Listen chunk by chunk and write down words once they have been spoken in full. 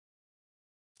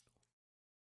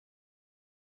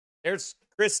There's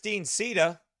Christine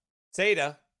Seda.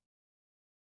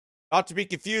 Not to be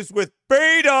confused with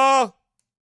Beta.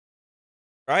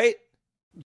 Right?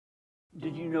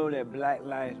 Did you know that Black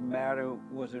Lives Matter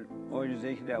was an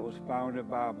organization that was founded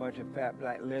by a bunch of fat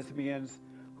black lesbians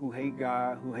who hate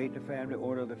God, who hate the family,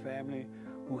 order of the family,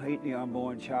 who hate the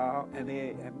unborn child, and they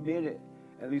admitted,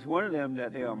 at least one of them,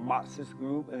 that they're a Marxist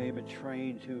group and they've been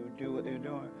trained to do what they're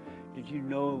doing. Did you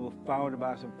know it was founded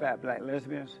by some fat black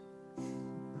lesbians?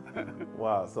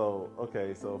 Wow. So,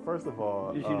 okay. So first of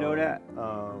all, did you know that?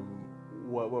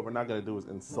 What we're not going to do is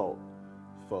insult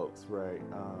folks, right?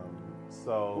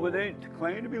 So. Well, they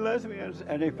claim to be lesbians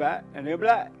and they're fat and they're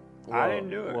black. I didn't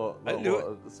do it. I didn't do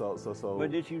it. So.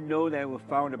 But did you know that it was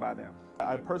founded by them?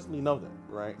 I personally know them,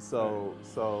 right? So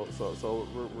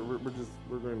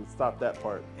we're going to stop that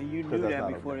part. And you knew that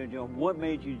before they joined. What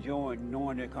made you join,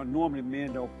 knowing that? Because normally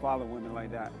men don't follow women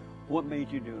like that. What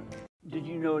made you do it? Did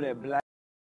you know that black?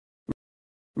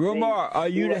 Romar, are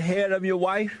you the head of your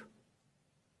wife?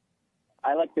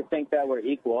 I like to think that we're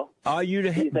equal. Are you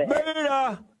the head?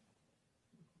 Beta.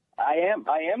 I am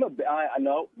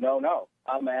no.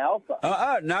 I'm an alpha.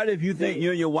 Not if you think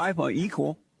you and your wife are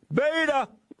equal. Beta.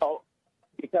 Oh,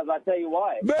 because I tell you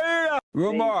why. Beta.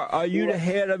 Romar, are you the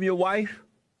head of your wife?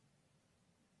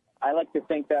 I like to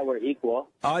think that we're equal.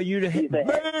 Are you the head?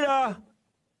 Beta.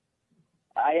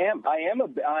 I am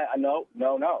no.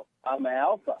 I'm an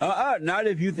alpha. Not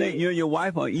if you think you and your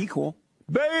wife are equal.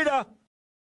 Beta.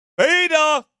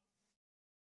 Beta.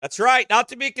 That's right. Not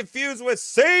to be confused with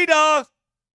Seda.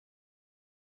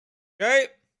 Okay?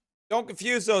 Don't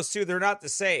confuse those two. They're not the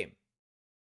same.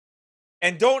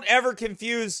 And don't ever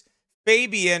confuse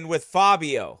Fabian with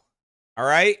Fabio. All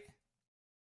right?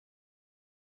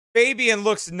 Fabian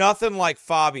looks nothing like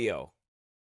Fabio.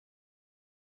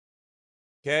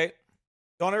 Okay?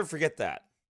 Don't ever forget that.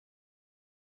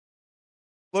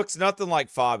 Looks nothing like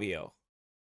Fabio.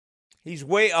 He's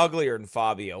way uglier than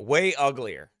Fabio. Way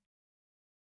uglier.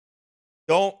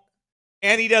 And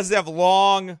he doesn't have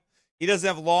long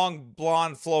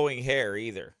blonde flowing hair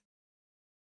either.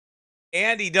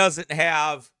 And he doesn't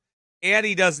have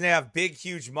big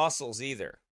huge muscles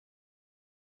either.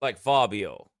 Like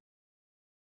Fabio.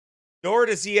 Nor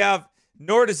does he have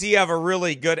a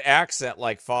really good accent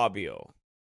like Fabio.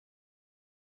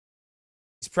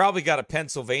 He's probably got a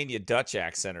Pennsylvania Dutch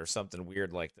accent or something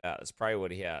weird like that. That's probably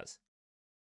what he has.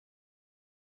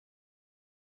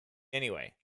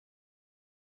 Anyway.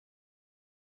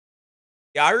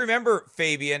 Yeah, I remember,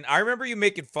 Fabian. I remember you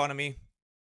making fun of me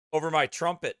over my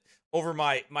trumpet, over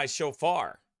my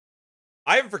shofar.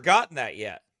 I haven't forgotten that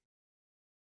yet.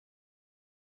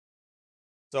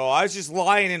 So I was just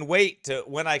lying in wait to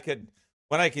when I could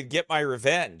get my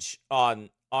revenge on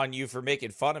you for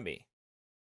making fun of me.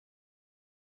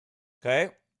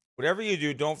 Okay? Whatever you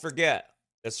do, don't forget.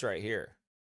 This right here.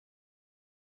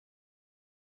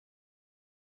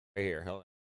 Right here. Hold on.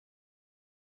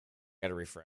 Gotta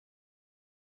refresh.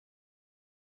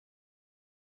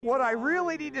 What I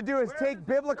really need to do is take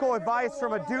biblical advice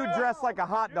from a dude dressed like a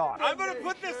hot dog. I'm going to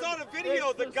put this on a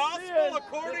video. The gospel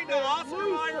according to Oscar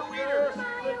Mayer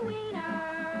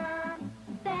Wiener.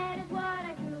 That is what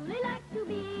I truly like to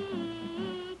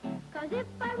be. 'Cause if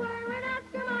I were an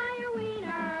Oscar Mayer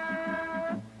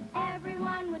Wiener,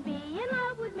 everyone would be in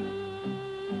love with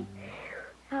me.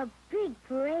 A big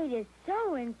parade is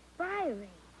so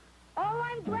inspiring. Oh,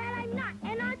 I'm glad I'm not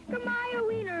an Oscar Mayer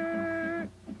Wiener.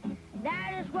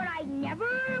 That is what I never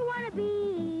want to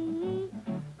be.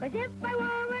 'Cause if I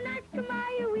were an Oscar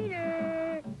Mayer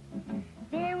Wiener,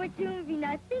 there would soon be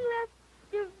nothing left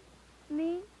of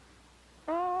me.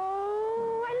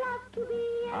 Oh, I love to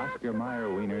be an Oscar Mayer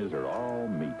Wieners are all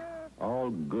meat,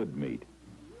 all good meat.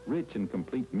 Rich and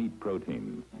complete meat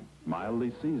protein,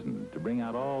 mildly seasoned to bring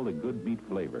out all the good meat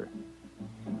flavor.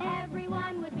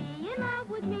 Everyone would be in love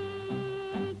with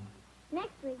me.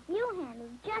 Next week, you handle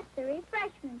just the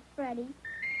refreshments, Freddie.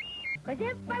 'Cause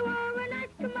if I were an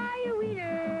Oscar Mayer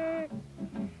Wiener,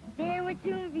 there would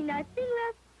soon be nothing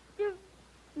left of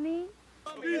me.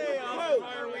 Hey, Oscar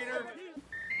Mayer Wiener.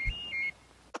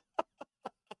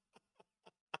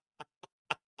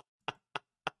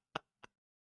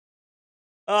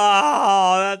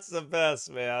 Oh, that's the best,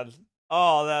 man.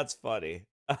 Oh, that's funny.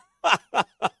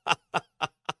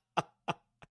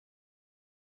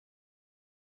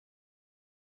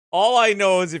 All I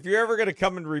know is if you're ever going to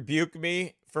come and rebuke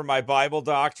me for my Bible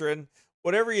doctrine,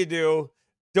 whatever you do,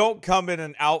 don't come in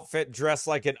an outfit dressed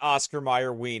like an Oscar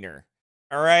Mayer Wiener.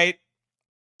 All right?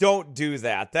 Don't do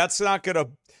that. That's not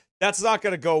going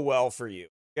to go well for you,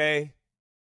 okay?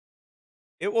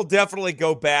 It will definitely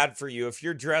go bad for you if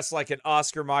you're dressed like an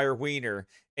Oscar Mayer Wiener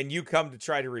and you come to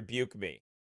try to rebuke me.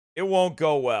 It won't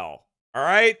go well. All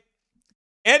right?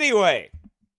 Anyway,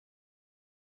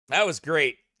 that was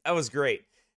great. That was great.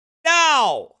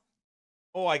 Now,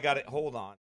 oh, I got it. Hold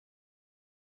on.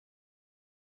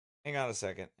 Hang on a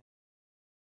second.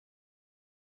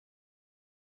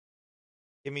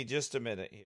 Give me just a minute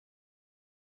here.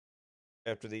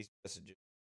 After these messages.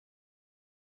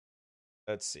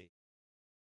 Let's see.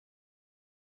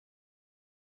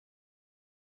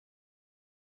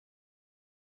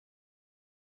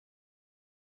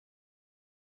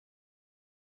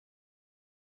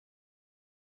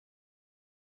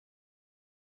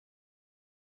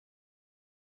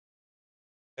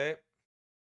 Okay.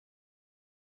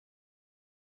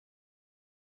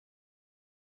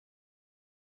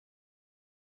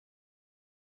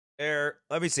 There.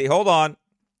 Let me see. Hold on.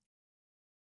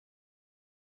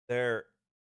 There.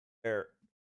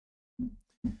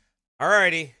 All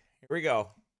righty. Here we go.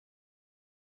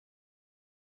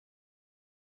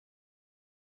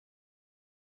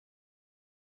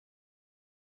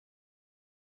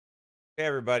 Okay,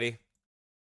 everybody.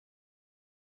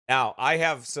 Now, I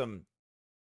have some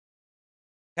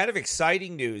kind of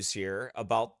exciting news here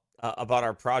about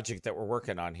our project that we're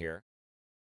working on here.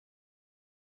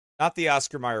 Not the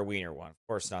Oscar Mayer Wiener one. Of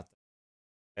course not.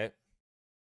 Okay.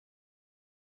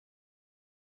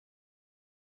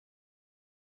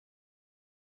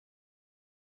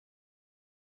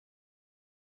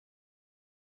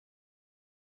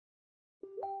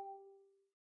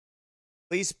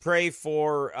 Please pray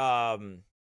for I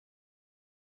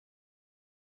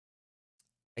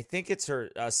think it's her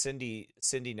Cindy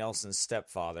Nelson's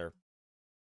stepfather.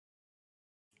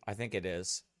 I think it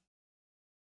is.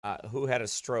 Who had a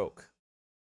stroke.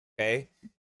 Okay?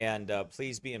 And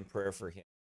please be in prayer for him.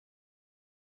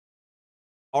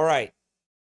 All right.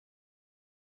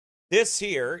 This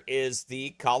here is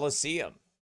the Coliseum.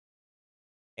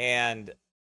 And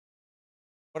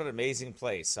what an amazing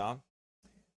place, huh?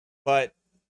 But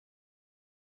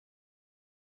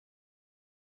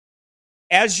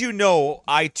as you know,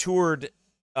 I toured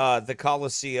the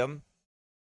Coliseum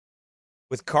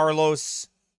with Carlos,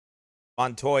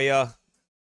 Montoya,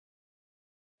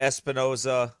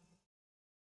 Espinoza,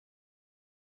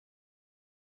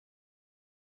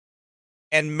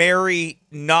 and Mary,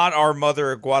 not our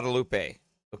mother of Guadalupe.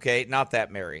 Okay, not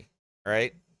that Mary. All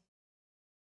right.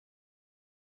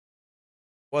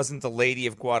 Wasn't the Lady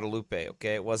of Guadalupe,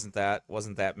 okay? It wasn't that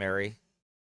Mary.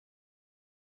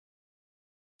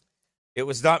 It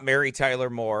was not Mary Tyler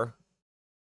Moore.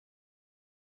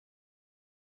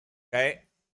 Okay?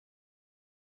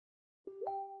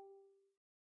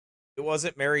 It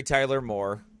wasn't Mary Tyler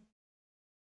Moore.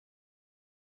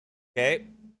 Okay?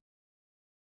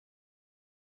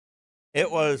 It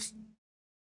was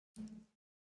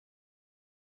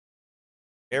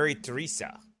Mary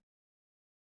Teresa.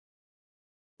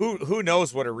 Who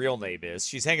knows what her real name is?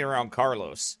 She's hanging around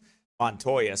Carlos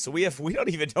Montoya. So we don't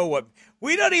even know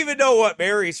what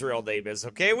Mary's real name is,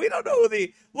 okay? We don't know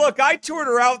look, I toured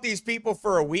around with these people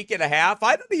for a week and a half.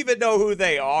 I don't even know who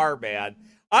they are, man.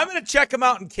 I'm gonna check them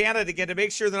out in Canada again to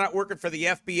make sure they're not working for the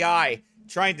FBI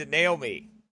trying to nail me.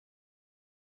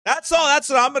 That's all. That's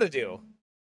what I'm gonna do.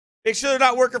 Make sure they're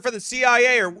not working for the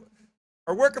CIA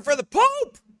or working for the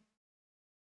Pope.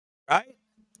 Right?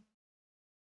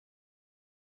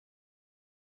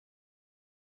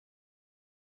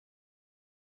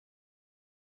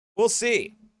 We'll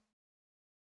see.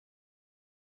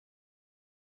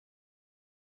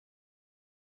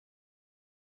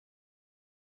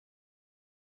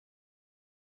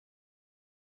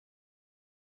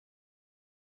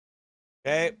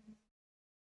 Okay.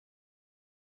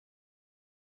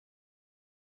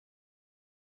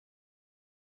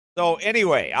 So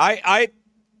anyway, I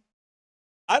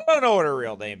don't know what her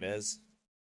real name is.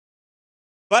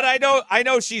 But I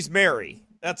know she's Mary.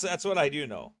 That's what I do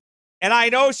know. And I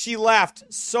know she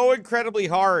laughed so incredibly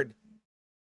hard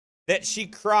that she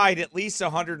cried at least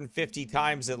 150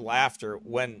 times in laughter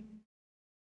when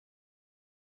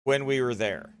we were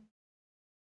there.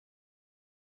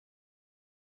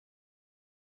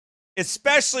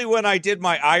 Especially when I did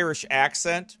my Irish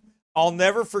accent. I'll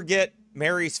never forget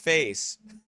Mary's face.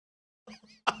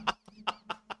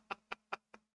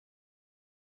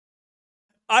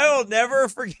 I will never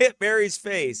forget Mary's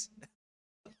face.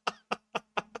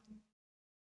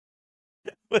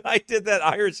 When I did that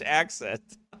Irish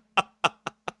accent.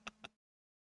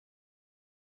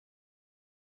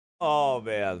 Oh,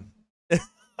 man.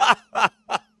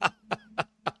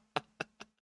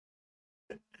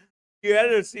 You had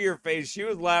to see her face. She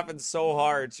was laughing so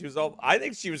hard. I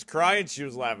think she was crying. She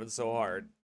was laughing so hard.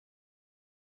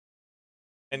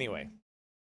 Anyway.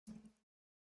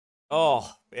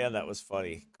 Oh, man, that was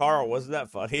funny. Carl, wasn't that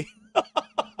funny?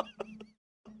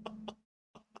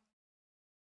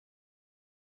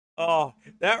 Oh,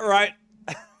 that right.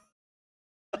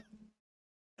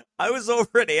 I was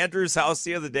over at Andrew's house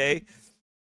the other day,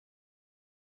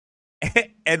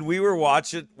 and we were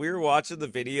watching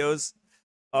the videos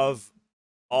of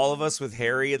all of us with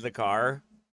Harry in the car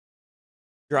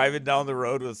driving down the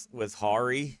road with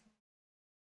Hari.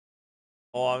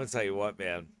 Oh, I'm gonna tell you what,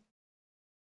 man.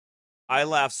 I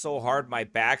laughed so hard my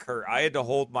back hurt. I had to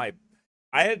hold my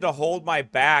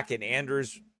back in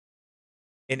Andrew's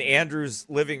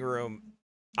living room.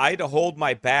 I had to hold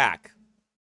my back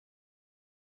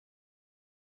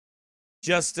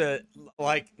just to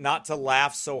not to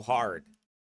laugh so hard.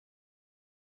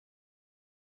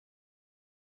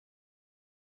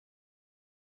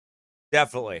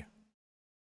 Definitely.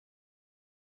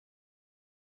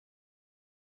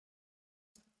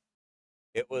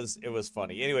 It was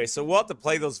funny. Anyway, so we'll have to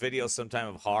play those videos sometime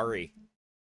of Hari.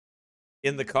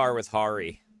 In the car with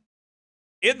Hari.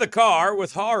 In the car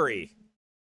with Hari.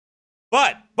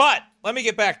 But let me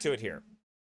get back to it here.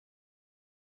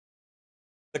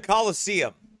 The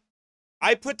Colosseum.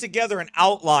 I put together an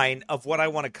outline of what I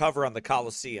want to cover on the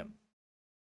Colosseum.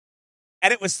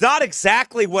 And it was not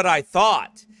exactly what I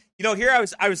thought. You know, here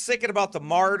I was thinking about the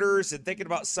martyrs and thinking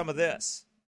about some of this.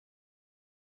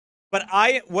 But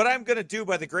what I'm going to do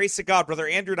by the grace of God, Brother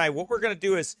Andrew and I, what we're going to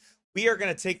do is we are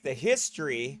going to take the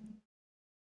history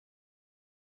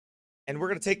and we're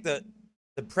going to take the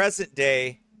present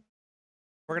day.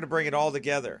 We're going to bring it all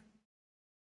together.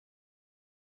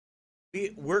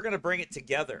 We're going to bring it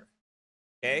together.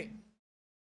 Okay?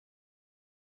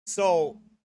 So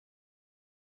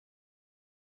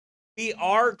we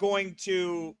are going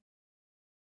to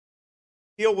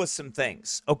deal with some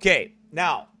things. Okay,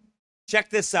 now, check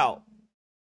this out.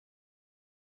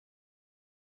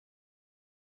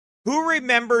 Who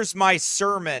remembers my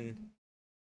sermon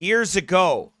years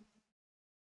ago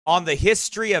on the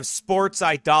history of sports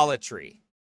idolatry?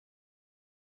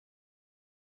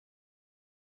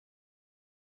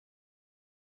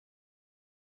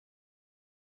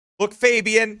 Look,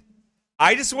 Fabian,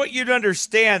 I just want you to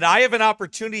understand I have an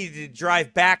opportunity to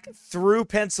drive back through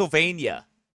Pennsylvania.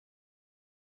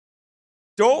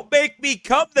 Don't make me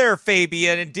come there,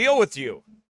 Fabian, and deal with you.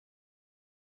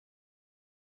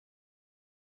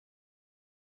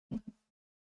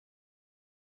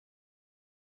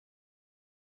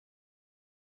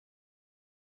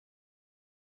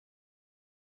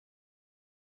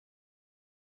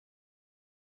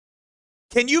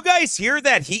 Can you guys hear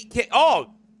that heat?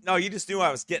 Oh, no, you just knew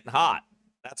I was getting hot.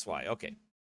 That's why. Okay.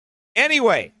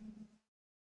 Anyway.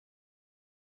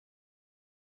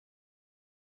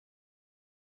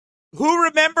 Who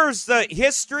remembers the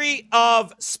history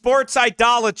of sports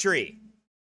idolatry?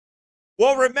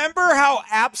 Well, remember how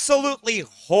absolutely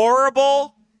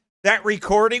horrible that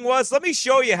recording was? Let me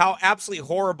show you how absolutely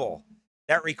horrible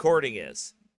that recording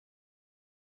is.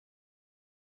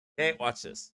 Okay, watch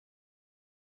this.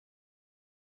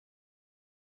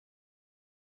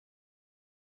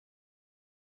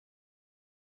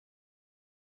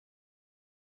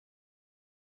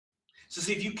 So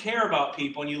see, if you care about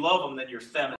people and you love them, then you're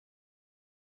feminine.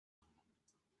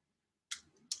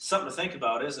 Something to think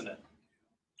about, isn't it?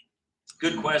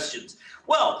 Good questions.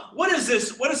 Well, what is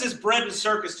this bread and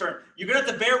circus term? You're going to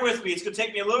have to bear with me. It's going to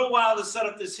take me a little while to set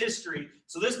up this history.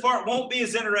 So this part won't be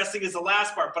as interesting as the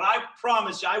last part, but I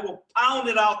promise you I will pound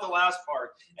it out the last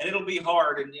part, and it'll be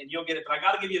hard, and you'll get it. But I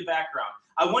got to give you a background.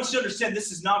 I want you to understand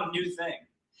this is not a new thing.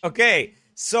 Okay,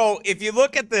 so if you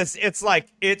look at this,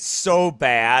 it's so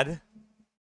bad.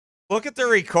 Look at the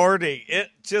recording. It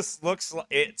just looks like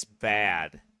it's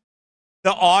bad.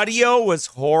 The audio was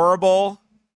horrible,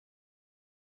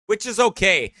 which is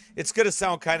okay. It's going to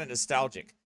sound kind of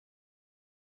nostalgic.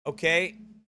 Okay?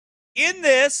 In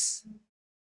this,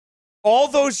 all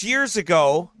those years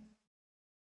ago,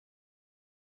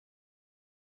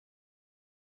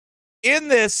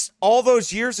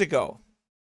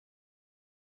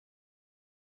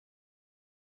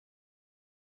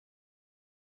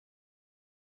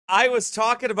 I was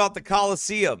talking about the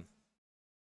Colosseum.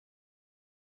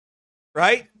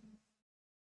 Right?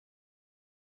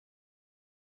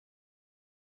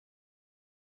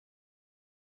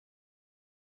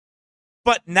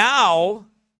 But now,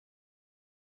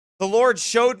 the Lord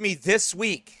showed me this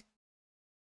week.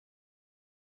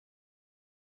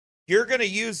 You're going to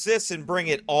use this and bring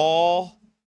it all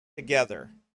together.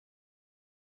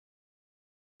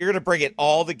 You're going to bring it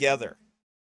all together.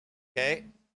 Okay?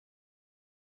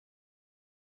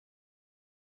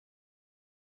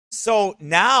 So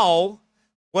now,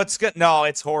 no,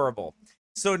 it's horrible.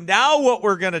 So now what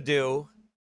we're going to do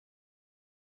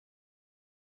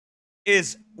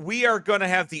is we are going to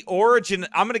have the origin.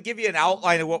 I'm going to give you an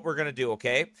outline of what we're going to do,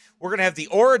 okay? We're going to have the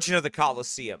origin of the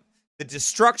Colosseum, the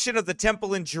destruction of the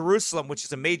temple in Jerusalem, which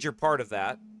is a major part of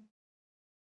that.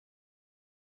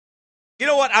 You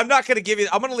know what? I'm not going to give you,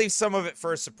 I'm going to leave some of it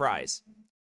for a surprise.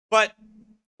 But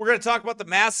we're going to talk about the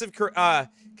massive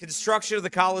construction of the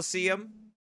Colosseum.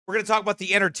 We're going to talk about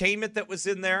the entertainment that was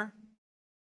in there.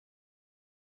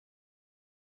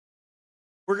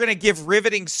 We're going to give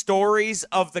riveting stories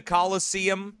of the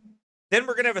Colosseum. Then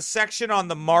we're going to have a section on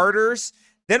the martyrs.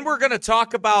 Then we're going to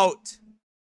talk about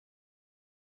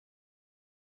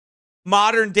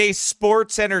modern day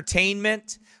sports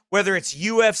entertainment, whether it's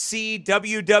UFC,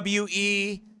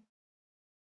 WWE,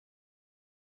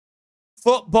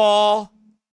 football,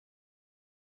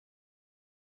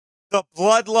 the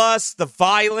bloodlust, the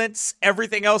violence,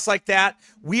 everything else like that.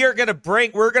 We're going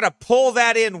to pull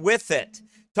that in with it.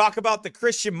 Talk about the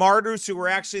Christian martyrs who were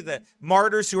actually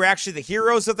the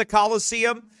heroes of the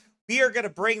Colosseum. We are going to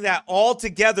bring that all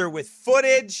together with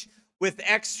footage, with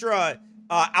extra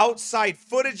outside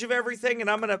footage of everything. And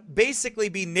I'm going to basically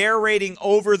be narrating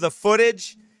over the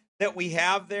footage that we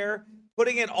have there,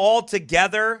 putting it all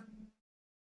together.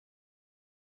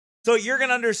 So you're going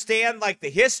to understand like the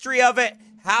history of it,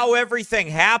 how everything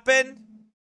happened,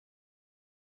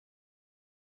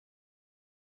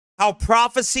 how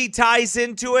prophecy ties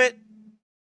into it,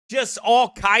 just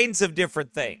all kinds of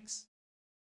different things.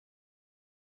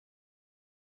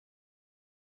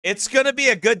 It's going to be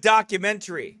a good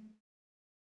documentary.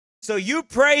 So you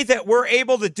pray that we're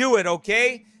able to do it,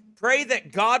 okay? Pray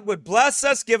that God would bless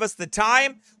us, give us the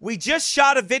time. We just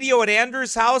shot a video at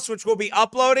Andrew's house, which we'll be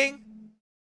uploading.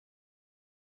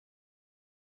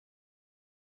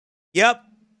 Yep.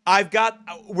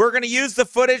 We're going to use the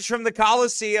footage from the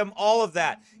Colosseum, all of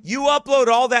that. You upload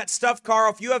all that stuff,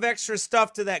 Carl. If you have extra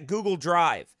stuff to that Google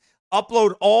Drive,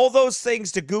 upload all those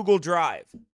things to Google Drive.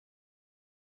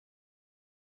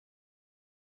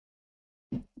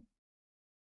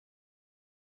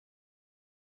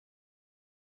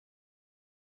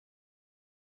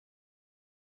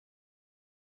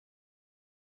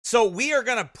 So we are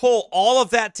going to pull all of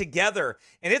that together,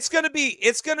 and it's going to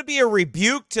be a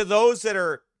rebuke to those that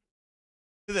are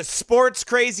to the sports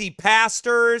crazy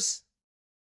pastors.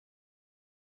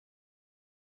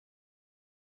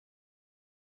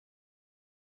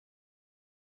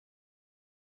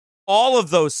 All of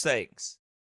those things.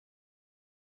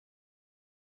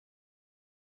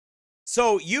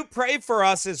 So you pray for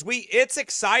us as it's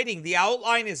exciting. The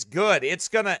outline is good. It's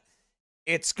going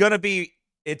to be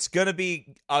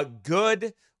a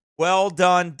good, well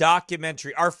done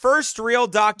documentary. Our first real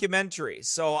documentary.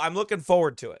 So I'm looking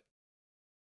forward to it.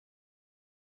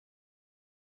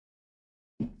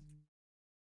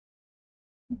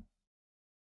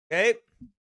 Okay.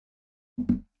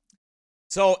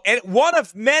 So, and one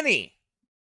of many,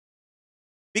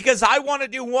 because I want to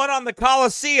do one on the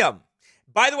Colosseum.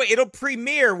 By the way, it'll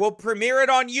premiere. We'll premiere it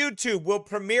on YouTube. We'll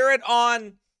premiere it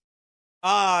on,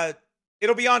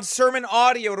 it'll be on Sermon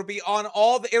Audio. It'll be on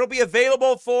it'll be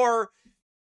available for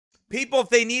people if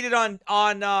they need it on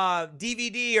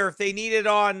DVD, or if they need it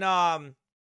on,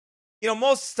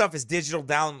 most stuff is digital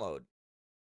download.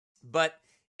 But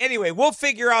anyway, we'll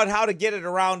figure out how to get it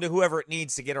around to whoever it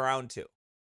needs to get around to.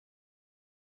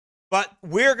 But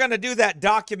we're going to do that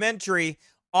documentary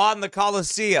on the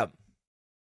Colosseum.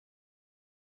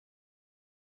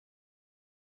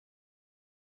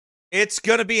 It's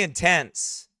going to be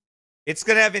intense. It's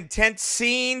going to have intense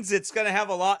scenes. It's going to have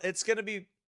a lot. It'll be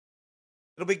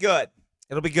good.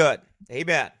 It'll be good.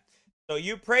 Amen. So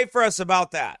you pray for us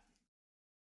about that.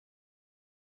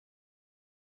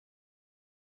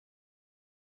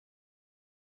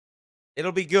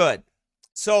 It'll be good.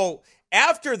 So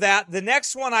after that, the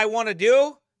next one I want to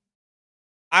do,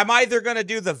 I'm either going to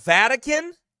do the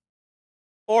Vatican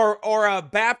or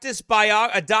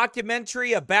a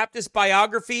documentary, a Baptist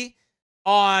biography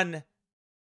on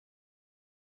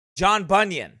John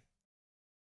Bunyan.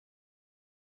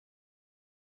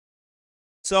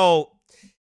 So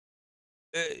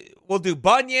we'll do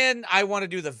Bunyan. I want to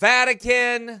do the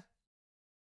Vatican.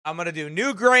 I'm going to do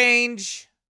Newgrange.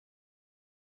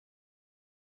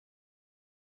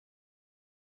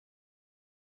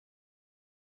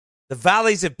 The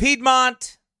Valleys of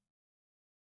Piedmont.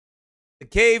 The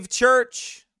Cave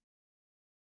Church.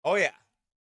 Oh, yeah.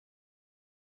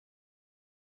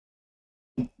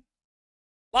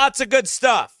 Lots of good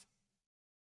stuff.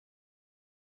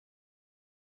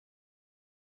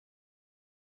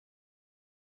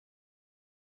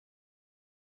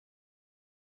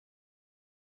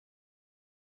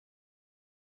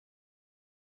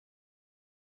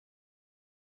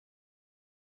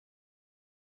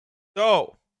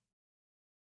 So,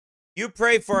 you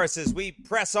pray for us as we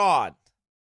press on.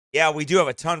 Yeah, we do have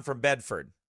a ton from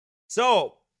Bedford.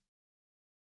 So,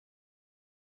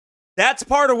 that's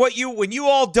part of what when you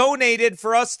all donated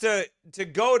for us to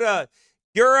go to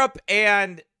Europe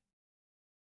and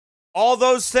all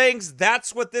those things,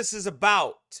 that's what this is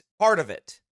about. Part of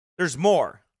it. There's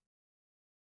more.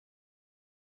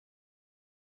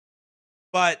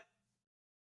 But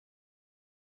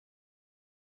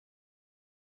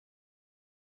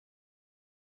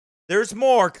there's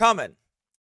more coming.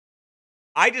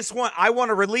 I want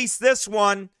to release this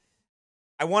one.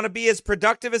 I want to be as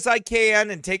productive as I can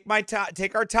and take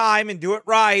our time and do it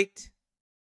right.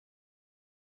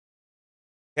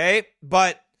 Okay?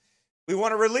 But we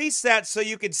want to release that so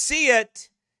you can see it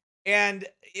and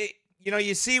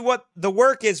you see what the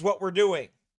work is, what we're doing.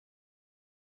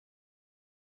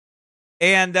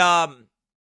 And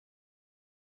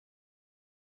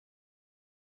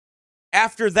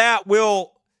after that,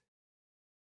 we'll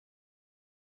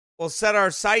set our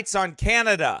sights on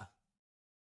Canada.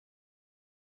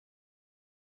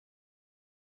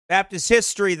 Baptist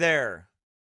history there.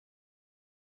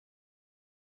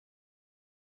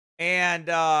 And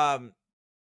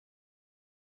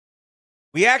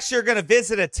we actually are going to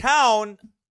visit a town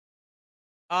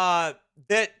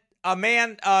that a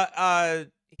man,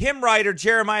 hymn writer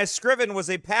Jeremiah Scriven was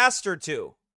a pastor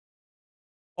to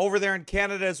over there in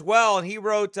Canada as well. And he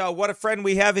wrote, What a Friend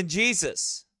We Have in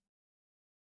Jesus.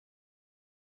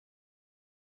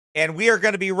 And we are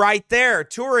going to be right there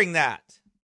touring that.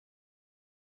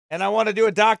 And I want to do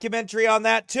a documentary on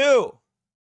that too.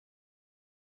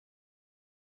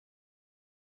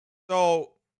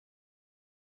 So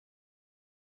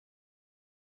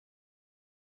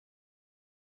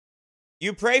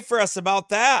you pray for us about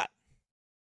that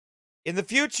in the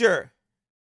future.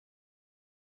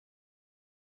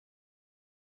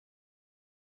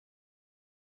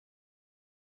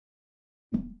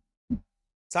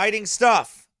 Exciting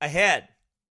stuff ahead.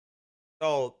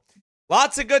 So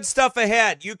lots of good stuff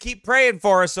ahead. You keep praying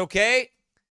for us, okay?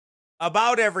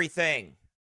 About everything.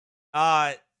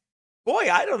 Boy,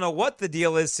 I don't know what the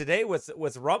deal is today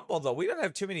with Rumble, though. We don't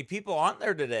have too many people on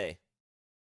there today.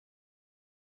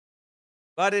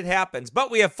 But it happens. But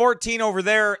we have 14 over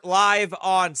there live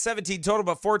on 17 total,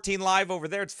 but 14 live over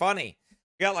there. It's funny.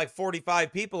 We got like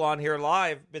 45 people on here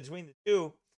live between the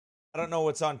two. I don't know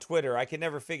what's on Twitter. I can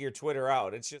never figure Twitter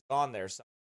out. It's just on there. So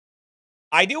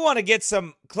I do want to get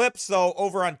some clips, though,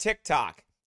 over on TikTok.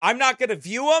 I'm not going to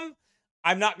view them.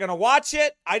 I'm not going to watch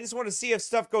it. I just want to see if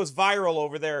stuff goes viral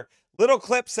over there. Little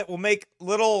clips that will make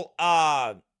little,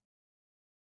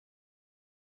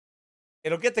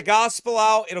 it'll get the gospel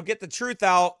out. It'll get the truth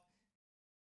out.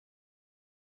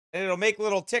 And it'll make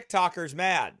little TikTokers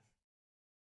mad.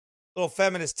 Little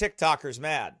feminist TikTokers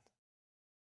mad.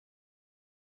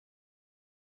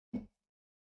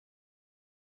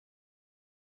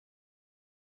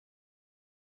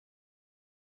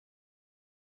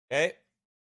 Okay.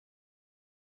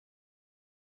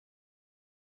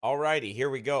 All righty, here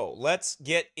we go. Let's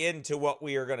get into what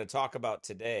we are going to talk about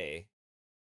today.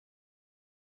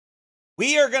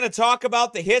 We are going to talk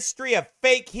about the history of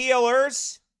fake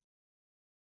healers.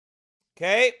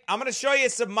 Okay, I'm going to show you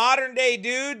some modern day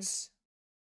dudes.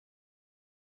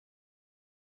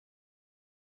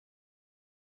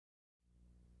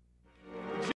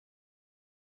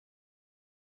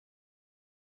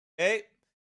 Okay,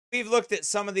 we've looked at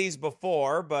some of these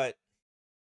before, but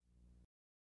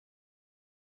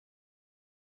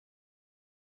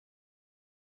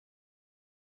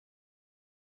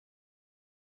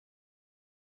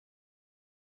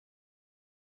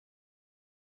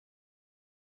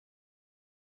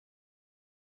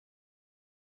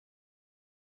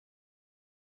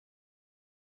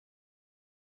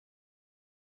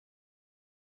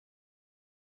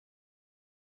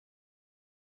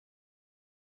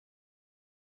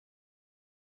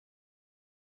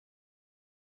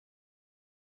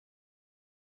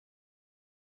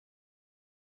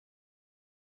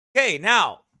okay,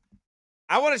 now,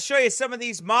 I want to show you some of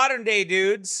these modern day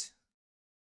dudes.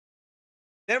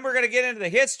 Then we're going to get into the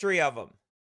history of them.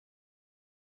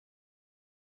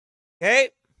 Okay?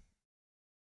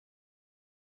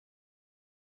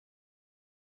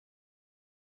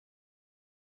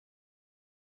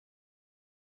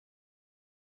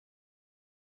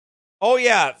 Oh,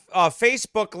 yeah,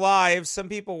 Facebook Live. Some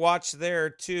people watch there,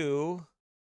 too.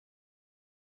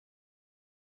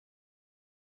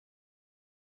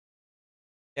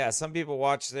 Yeah, some people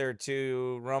watch there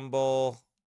too. Rumble,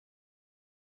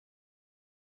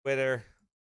 Twitter.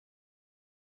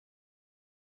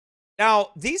 Now,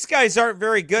 these guys aren't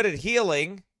very good at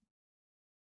healing.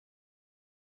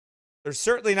 They're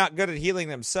certainly not good at healing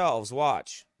themselves.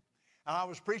 Watch. And I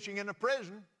was preaching in a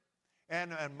prison,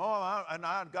 and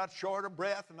I got short of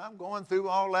breath, and I'm going through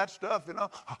all that stuff, you know,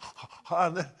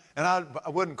 and I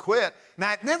wouldn't quit.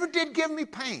 Now, it never did give me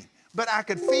pain, but I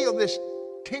could feel this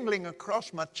tingling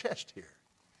across my chest here.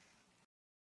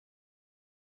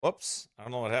 Whoops. I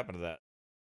don't know what happened to that.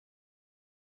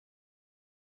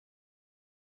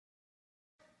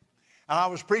 And I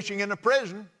was preaching in a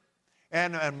prison,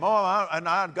 and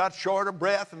I got short of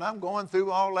breath, and I'm going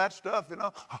through all that stuff, you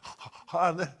know,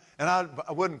 and I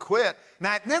wouldn't quit.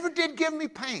 Now, it never did give me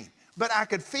pain, but I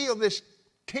could feel this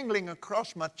tingling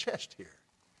across my chest here.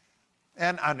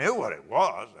 And I knew what it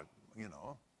was, you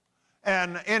know.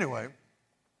 And anyway,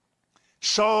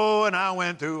 and I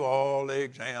went through all the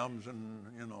exams and,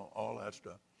 you know, all that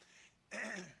stuff.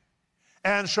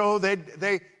 And so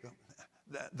the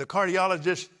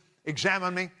cardiologist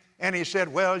examined me, and he said,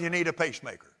 well, you need a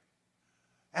pacemaker.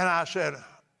 And I said,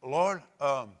 Lord,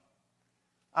 I'm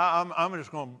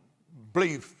just going to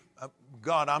believe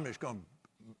God. I'm just going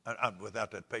to,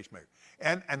 without that pacemaker.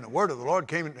 And the word of the Lord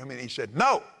came to me, and he said,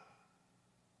 no,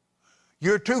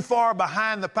 you're too far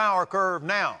behind the power curve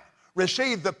now.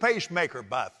 Receive the pacemaker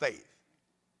by faith.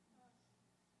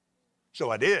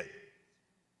 So I did.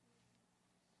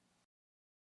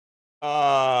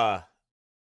 Come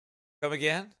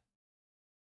again?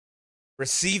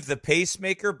 Receive the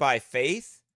pacemaker by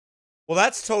faith? Well,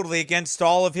 that's totally against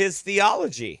all of his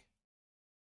theology.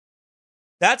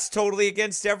 That's totally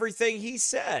against everything he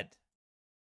said.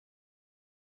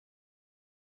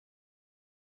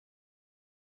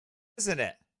 Isn't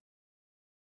it?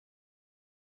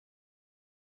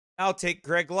 Now take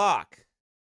Greg Locke.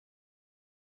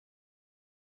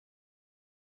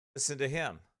 Listen to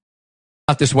him.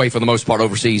 Not this way for the most part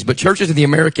overseas, but churches in the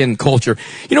American culture,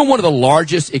 you know, one of the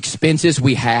largest expenses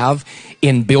we have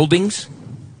in buildings,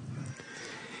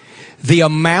 the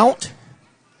amount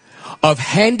of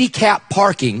handicap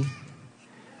parking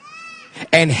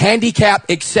and handicap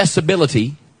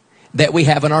accessibility that we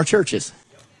have in our churches.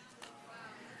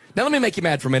 Now let me make you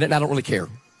mad for a minute, and I don't really care.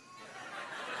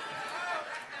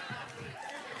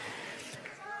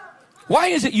 Why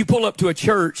is it you pull up to a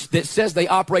church that says they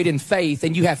operate in faith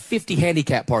and you have 50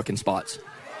 handicap parking spots?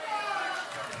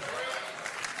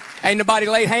 Ain't nobody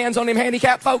laid hands on them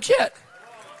handicapped folks yet.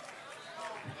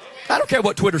 I don't care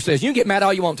what Twitter says. You can get mad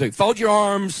all you want to. Fold your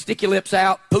arms, stick your lips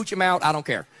out, pooch them out. I don't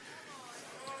care.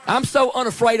 I'm so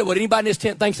unafraid of what anybody in this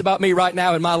tent thinks about me right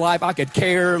now in my life, I could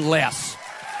care less.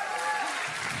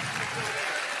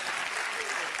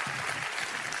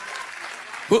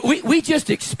 We just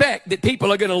expect that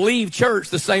people are going to leave church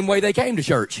the same way they came to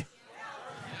church.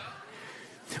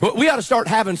 We ought to start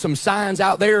having some signs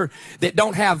out there that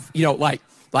don't have, you know,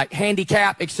 like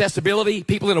handicap accessibility,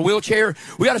 people in a wheelchair.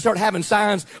 We ought to start having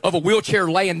signs of a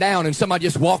wheelchair laying down and somebody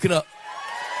just walking up.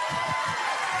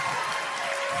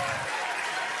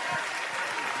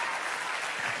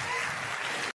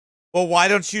 Well, why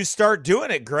don't you start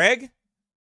doing it, Greg?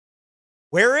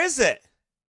 Where is it?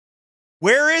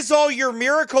 Where is all your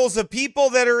miracles of people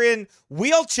that are in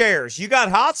wheelchairs? You got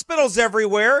hospitals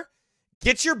everywhere.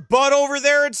 Get your butt over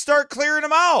there and start clearing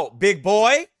them out, big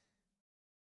boy.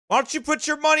 Why don't you put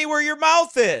your money where your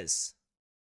mouth is?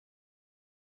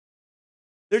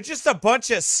 They're just a bunch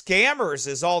of scammers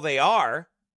is all they are.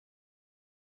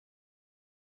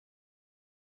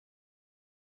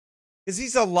 Because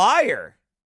he's a liar.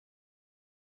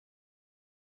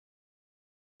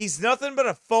 He's nothing but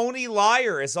a phony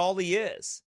liar is all he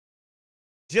is.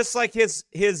 Just like his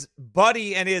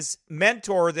buddy and his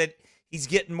mentor that he's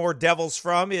getting more devils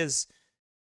from is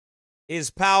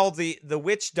his pal, the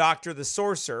witch doctor, the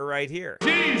sorcerer right here.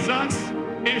 Jesus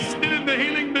is still in the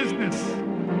healing business.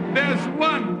 There's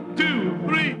 1, 2,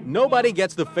 3. Nobody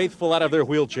gets the faithful out of their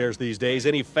wheelchairs these days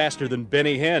any faster than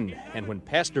Benny Hinn. And when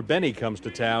Pastor Benny comes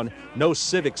to town, no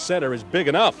civic center is big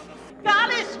enough. God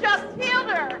has just healed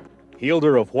her. Healed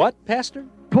her of what, Pastor?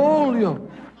 Polio.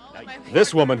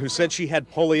 This woman who said she had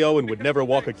polio and would never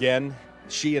walk again,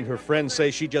 she and her friends say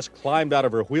she just climbed out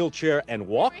of her wheelchair and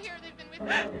walked?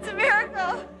 It's a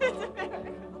miracle. It's a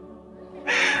miracle.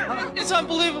 It's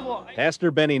unbelievable. Pastor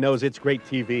Benny knows it's great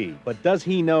TV, but does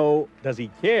he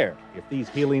care if these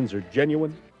healings are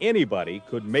genuine? Anybody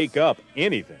could make up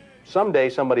anything. Someday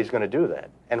somebody's going to do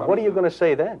that. And what are you going to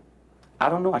say then? I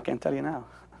don't know. I can't tell you now.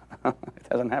 It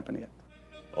hasn't happened yet.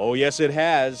 Oh, yes, it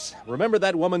has. Remember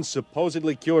that woman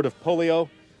supposedly cured of polio?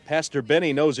 Pastor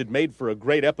Benny knows it made for a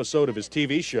great episode of his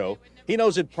TV show. He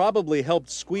knows it probably helped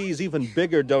squeeze even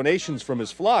bigger donations from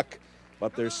his flock.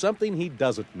 But there's something he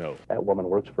doesn't know. That woman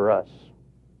works for us.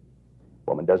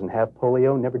 Woman doesn't have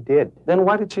polio, never did. Then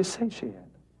why did she say she had?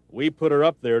 We put her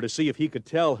up there to see if he could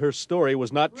tell her story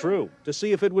was not true, to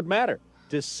see if it would matter,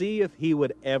 to see if he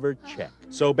would ever check.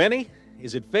 So, Benny,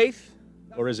 is it faith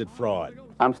or is it fraud?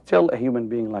 I'm still a human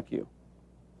being like you.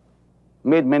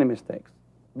 Made many mistakes,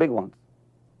 big ones,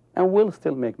 and will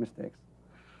still make mistakes.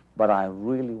 But I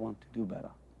really want to do better.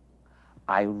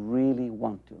 I really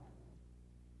want to.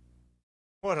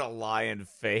 What a lying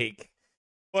fake.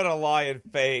 What a lying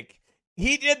fake.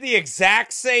 He did the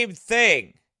exact same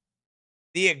thing.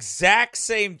 The exact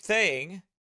same thing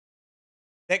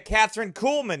that Catherine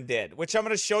Kuhlman did, which I'm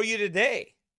going to show you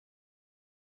today.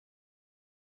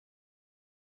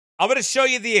 I'm going to show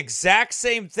you the exact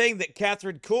same thing that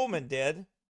Catherine Kuhlman did,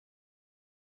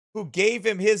 who gave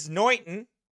him his anointing,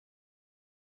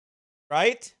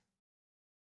 right?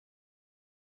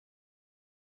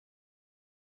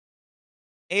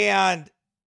 And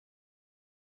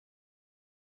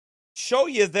show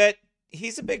you that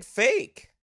he's a big fake.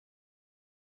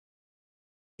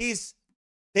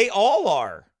 They all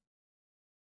are.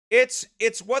 It's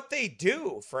what they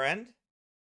do, friend.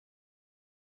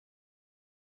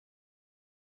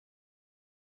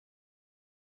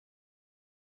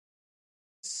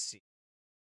 Let's see.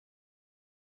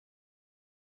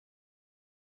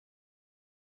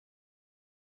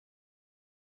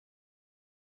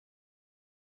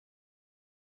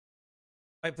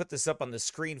 I put this up on the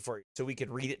screen for you so we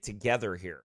can read it together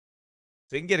here.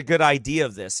 So you can get a good idea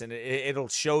of this, and it'll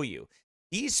show you.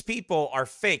 These people are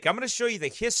fake. I'm going to show you the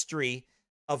history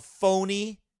of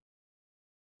phony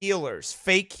healers,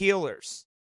 fake healers,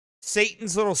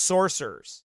 Satan's little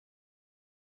sorcerers.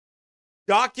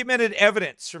 Documented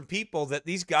evidence from people that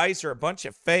these guys are a bunch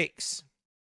of fakes.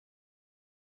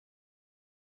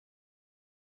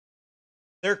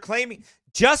 They're claiming,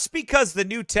 just because the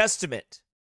New Testament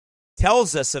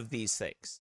tells us of these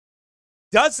things,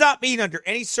 does not mean under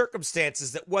any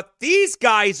circumstances that what these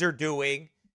guys are doing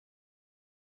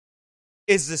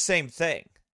is the same thing.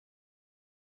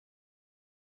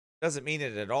 Doesn't mean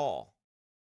it at all.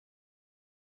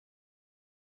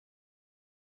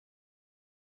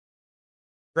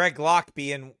 Greg Locke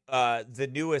being the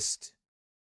newest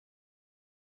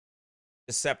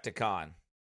Decepticon,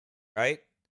 right?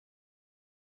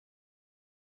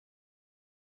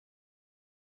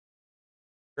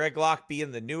 Greg Locke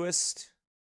being the newest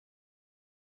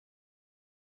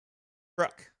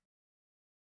crook.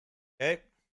 Okay.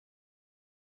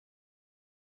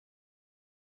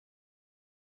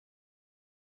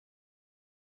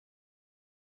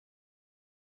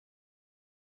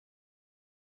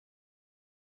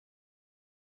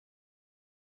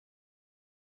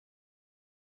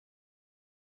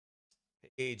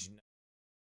 Page 9.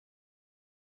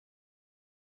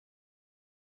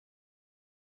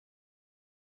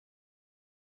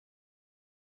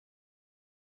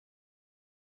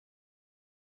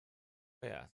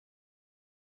 Yeah.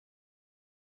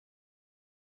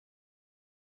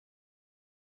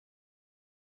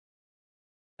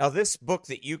 Now, this book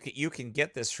that you can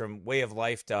get this from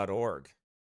wayoflife.org.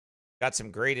 Got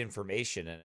some great information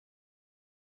in it.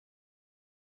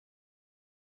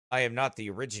 I am not the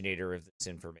originator of this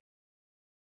information.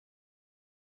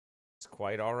 It's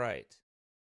quite all right.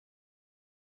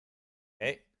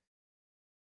 Okay.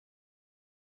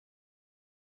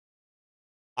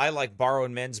 I like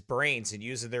borrowing men's brains and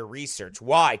using their research.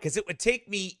 Why? Because it would take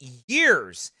me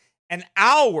years and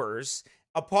hours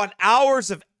upon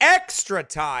hours of extra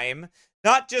time,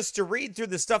 not just to read through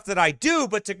the stuff that I do,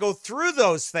 but to go through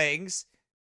those things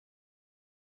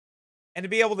and to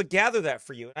be able to gather that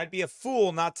for you. And I'd be a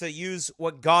fool not to use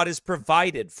what God has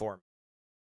provided for me.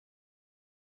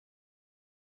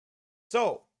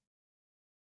 So,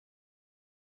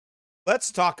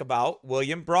 let's talk about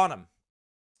William Branham.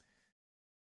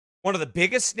 One of the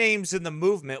biggest names in the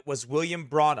movement was William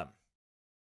Branham,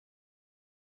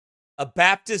 a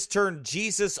Baptist turned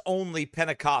Jesus-only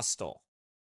Pentecostal.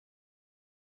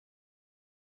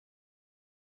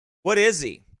 What is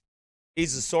he?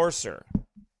 He's a sorcerer.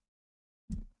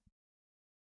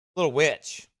 Little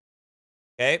witch.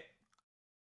 Okay?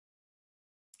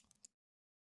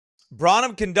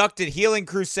 Branham conducted healing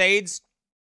crusades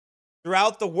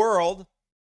throughout the world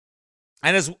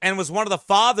and was one of the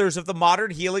fathers of the modern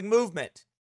healing movement.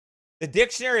 The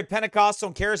Dictionary of Pentecostal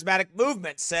and Charismatic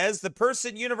Movement says the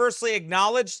person universally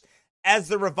acknowledged as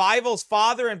the revival's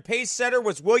father and pace setter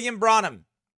was William Branham.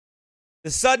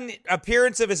 The sudden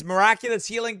appearance of his miraculous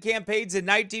healing campaigns in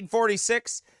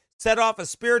 1946 set off a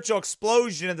spiritual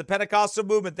explosion in the Pentecostal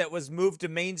movement that was moved to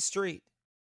Main Street.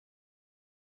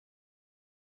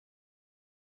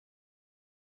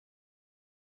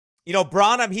 You know,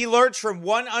 Branham, he lurched from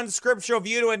one unscriptural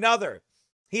view to another.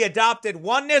 He adopted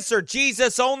oneness or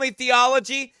Jesus-only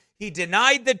theology. He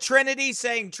denied the Trinity,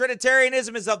 saying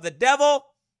Trinitarianism is of the devil.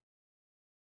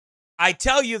 I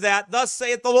tell you that, thus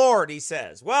saith the Lord, he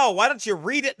says. Well, why don't you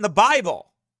read it in the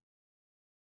Bible?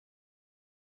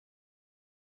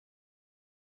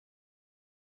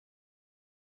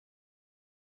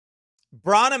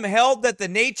 Branham held that the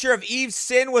nature of Eve's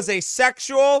sin was a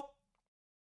sexual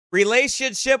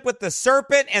relationship with the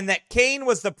serpent and that Cain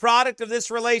was the product of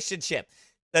this relationship.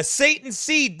 The Satan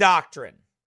seed doctrine.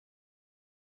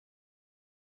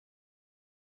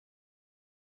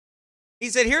 He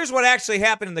said, here's what actually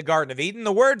happened in the Garden of Eden.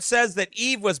 The word says that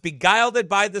Eve was beguiled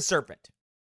by the serpent.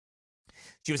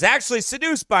 She was actually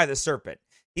seduced by the serpent.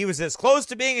 He was as close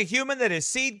to being a human that his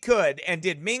seed could and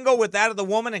did mingle with that of the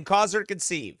woman and cause her to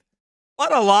conceive.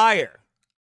 What a liar.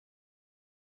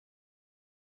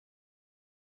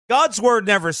 God's word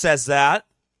never says that.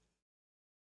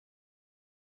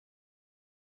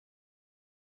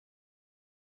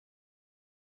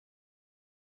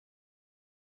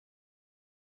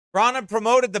 Branham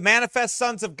promoted the manifest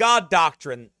sons of God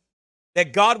doctrine,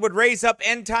 that God would raise up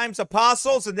end times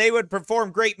apostles and they would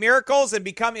perform great miracles and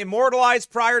become immortalized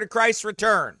prior to Christ's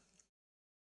return.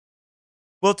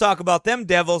 We'll talk about them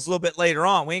devils a little bit later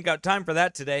on. We ain't got time for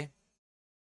that today.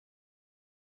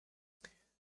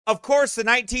 Of course, the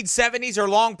 1970s are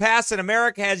long past and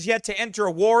America has yet to enter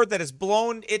a war that has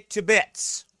blown it to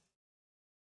bits.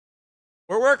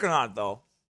 We're working on it, though.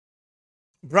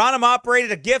 Branham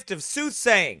operated a gift of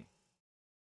soothsaying,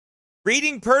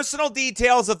 reading personal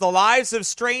details of the lives of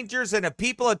strangers and of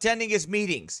people attending his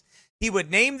meetings. He would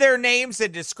name their names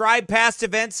and describe past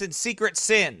events and secret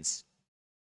sins.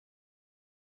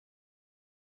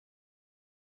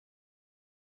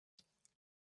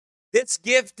 This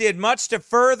gift did much to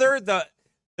further the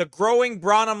growing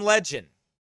Branham legend.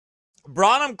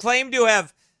 Branham claimed to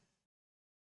have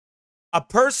a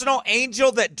personal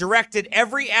angel that directed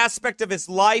every aspect of his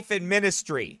life and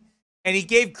ministry. And he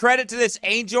gave credit to this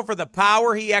angel for the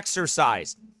power he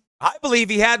exercised. I believe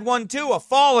he had one too, a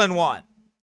fallen one.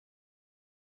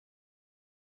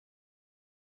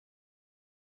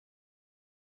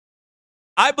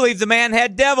 I believe the man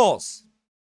had devils.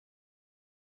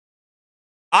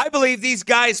 I believe these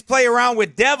guys play around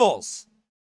with devils.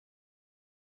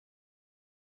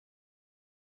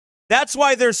 That's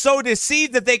why they're so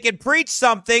deceived that they can preach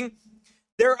something.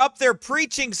 They're up there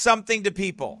preaching something to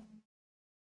people.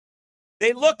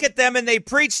 They look at them and they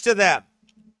preach to them.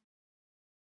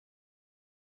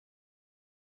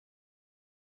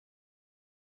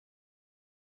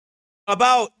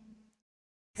 About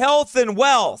health and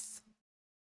wealth.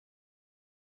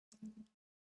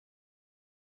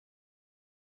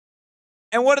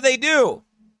 And what do?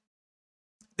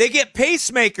 They get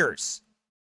pacemakers.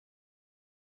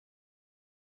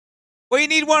 What do you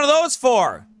need one of those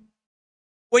for?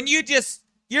 When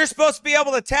you're supposed to be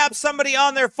able to tap somebody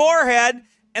on their forehead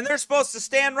and they're supposed to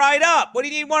stand right up. What do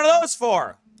you need one of those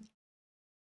for?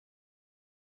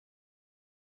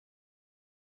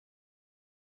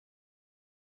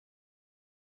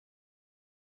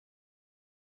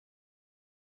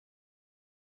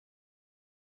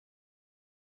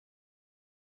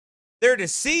 They're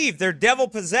deceived. They're devil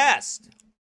possessed.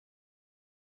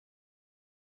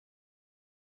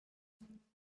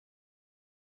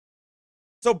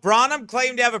 So Branham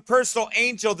claimed to have a personal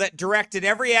angel that directed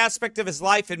every aspect of his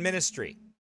life and ministry.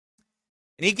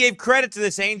 And he gave credit to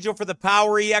this angel for the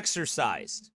power he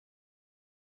exercised.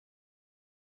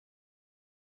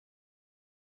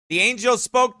 The angel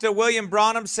spoke to William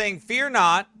Branham saying, "Fear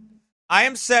not, I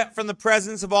am sent from the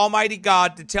presence of Almighty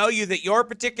God to tell you that your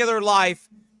particular life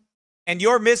and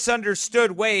your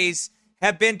misunderstood ways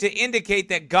have been to indicate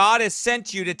that God has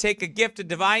sent you to take a gift of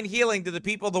divine healing to the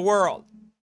people of the world.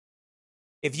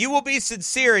 If you will be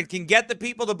sincere and can get the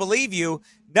people to believe you,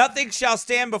 nothing shall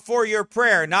stand before your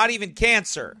prayer, not even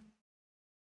cancer."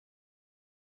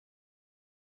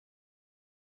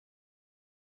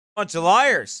 Bunch of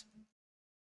liars.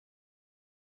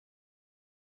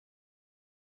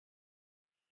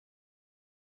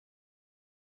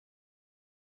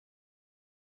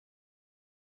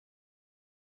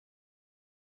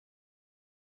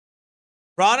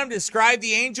 Branham described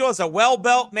the angel as a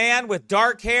well-built man with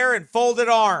dark hair and folded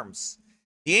arms.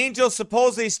 The angel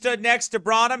supposedly stood next to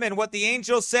Branham, and what the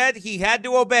angel said, he had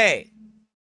to obey.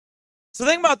 So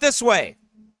think about it this way.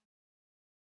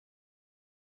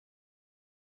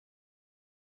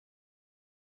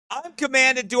 I'm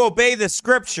commanded to obey the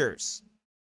scriptures.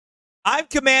 I'm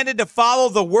commanded to follow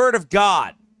the word of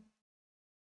God.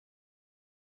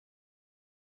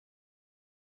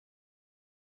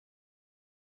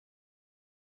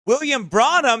 William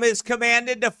Branham is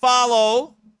commanded to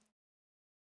follow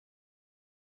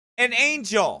an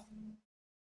angel.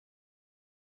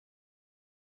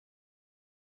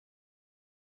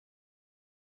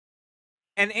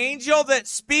 An angel that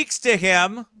speaks to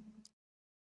him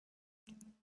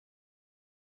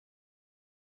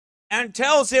and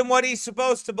tells him what he's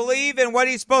supposed to believe and what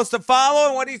he's supposed to follow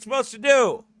and what he's supposed to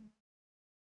do.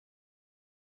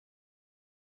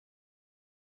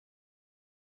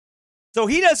 So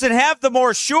he doesn't have the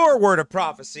more sure word of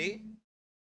prophecy.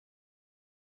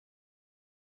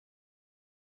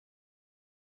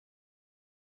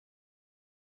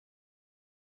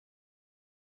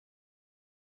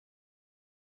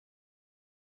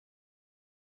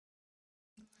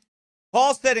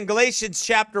 Paul said in Galatians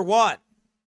chapter 1,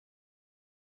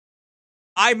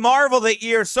 I marvel that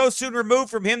ye are so soon removed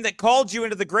from him that called you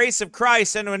into the grace of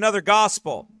Christ unto another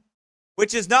gospel,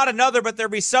 which is not another, but there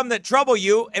be some that trouble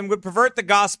you and would pervert the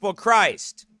gospel of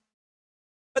Christ.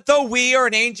 But though we or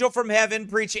an angel from heaven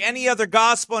preach any other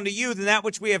gospel unto you than that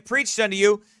which we have preached unto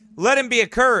you, let him be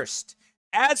accursed.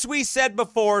 As we said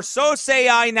before, so say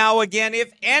I now again,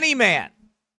 if any man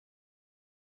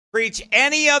preach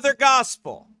any other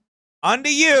gospel unto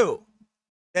you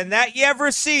than that ye have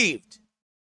received,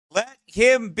 let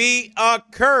him be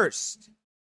accursed.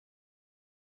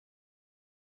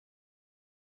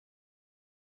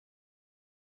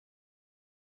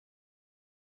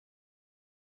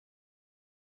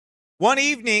 One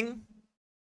evening,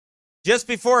 just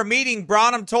before a meeting,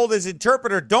 Branham told his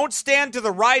interpreter, don't stand to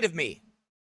the right of me,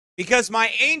 because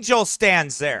my angel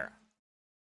stands there.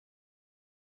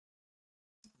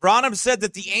 Branham said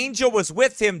that the angel was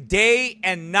with him day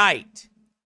and night.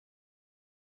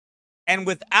 And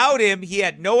without him, he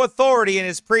had no authority in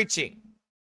his preaching.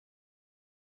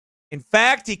 In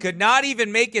fact, he could not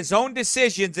even make his own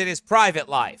decisions in his private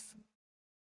life.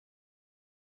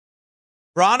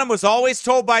 Branham was always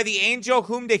told by the angel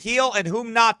whom to heal and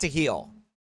whom not to heal.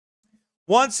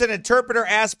 Once an interpreter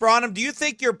asked Branham, do you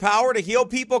think your power to heal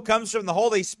people comes from the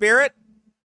Holy Spirit?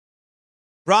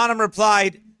 Branham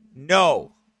replied,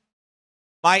 no,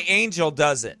 my angel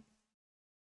does it.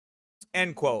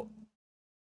 End quote.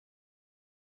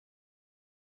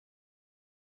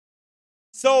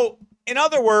 So, in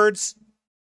other words,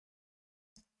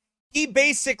 he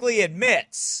basically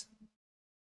admits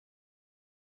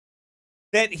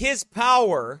that his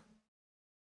power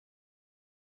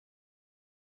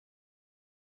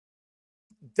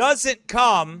doesn't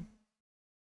come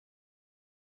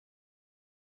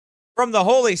from the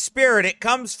Holy Spirit. It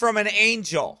comes from an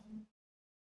angel.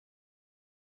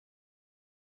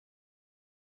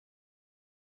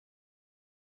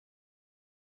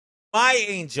 My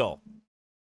angel.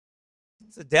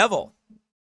 It's the devil.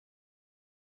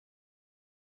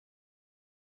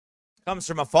 Comes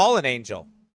from a fallen angel.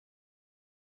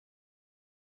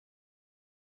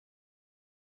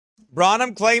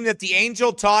 Branham claimed that the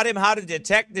angel taught him how to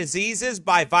detect diseases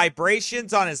by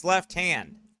vibrations on his left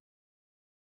hand.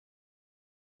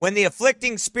 When the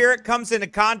afflicting spirit comes into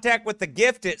contact with the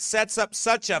gift, it sets up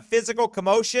such a physical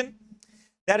commotion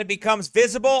that it becomes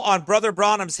visible on Brother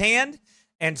Branham's hand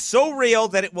and so real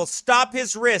that it will stop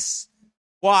his wrists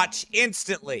watch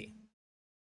instantly.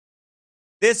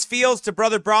 This feels to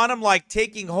Brother Branham like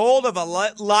taking hold of a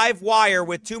live wire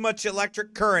with too much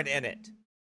electric current in it.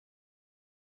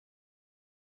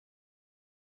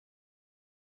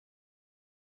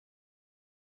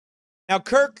 Now,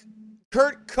 Kurt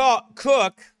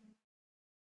Cook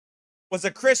was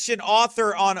a Christian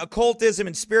author on occultism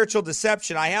and spiritual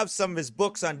deception. I have some of his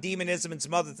books on demonism and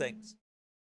some other things.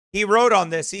 He wrote on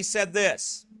this. He said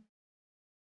this.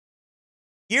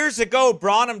 Years ago,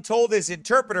 Branham told his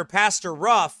interpreter, Pastor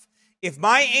Ruff, if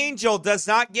my angel does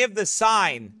not give the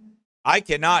sign, I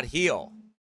cannot heal.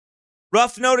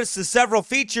 Ruff noticed the several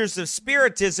features of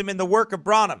spiritism in the work of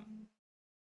Branham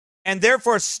and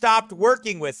therefore stopped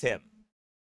working with him.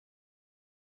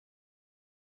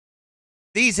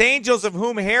 These angels of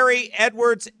whom Harry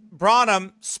Edwards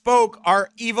Branham spoke are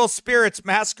evil spirits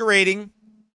masquerading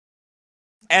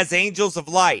as angels of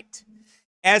light.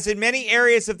 As in many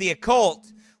areas of the occult,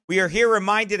 we are here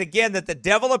reminded again that the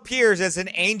devil appears as an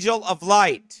angel of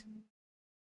light.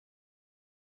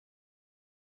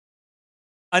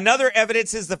 Another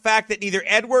evidence is the fact that neither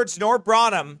Edwards nor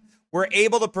Branham were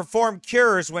able to perform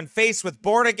cures when faced with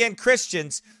born-again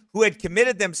Christians who had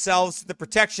committed themselves to the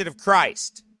protection of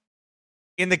Christ.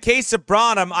 In the case of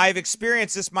Branham, I have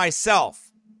experienced this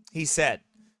myself, he said.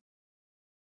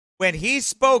 When he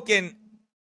spoke in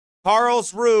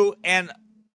Karlsruhe and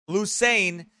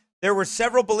Lausanne, there were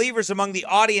several believers among the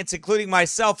audience, including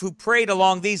myself, who prayed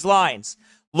along these lines.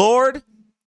 Lord,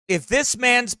 if this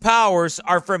man's powers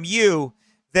are from you,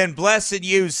 then bless and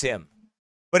use him.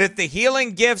 But if the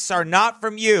healing gifts are not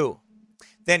from you,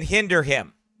 then hinder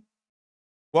him.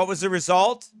 What was the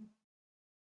result?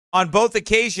 On both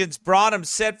occasions, Branham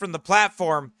said from the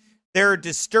platform, there are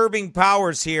disturbing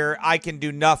powers here. I can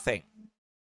do nothing.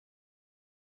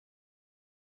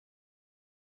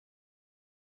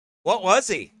 What was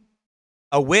he?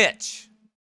 A witch.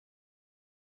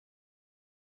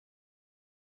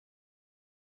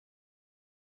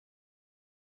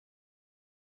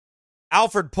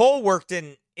 Alfred Pohl worked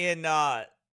in a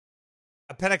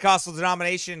Pentecostal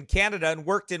denomination in Canada and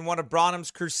worked in one of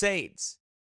Branham's crusades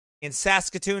in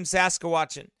Saskatoon,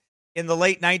 Saskatchewan. In the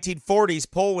late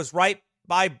 1940s, Pohl was right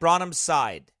by Branham's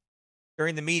side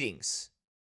during the meetings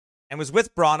and was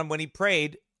with Branham when he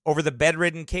prayed over the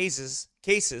bedridden cases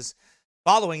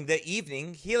following the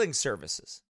evening healing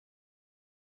services.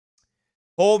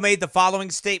 Pohl made the following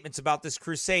statements about this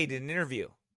crusade in an interview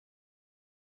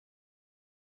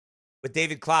with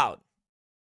David Cloud.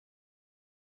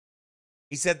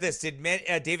 He said this,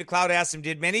 David Cloud asked him,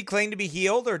 did many claim to be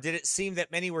healed, or did it seem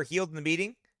that many were healed in the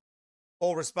meeting?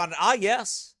 Pohl responded,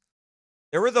 yes.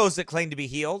 There were those that claimed to be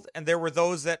healed, and there were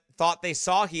those that thought they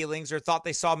saw healings or thought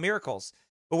they saw miracles.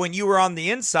 But when you were on the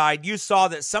inside, you saw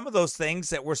that some of those things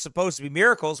that were supposed to be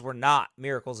miracles were not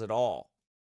miracles at all.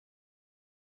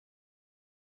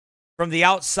 From the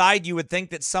outside, you would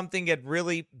think that something had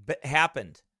really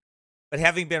happened. But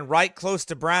having been right close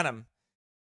to Branham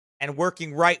and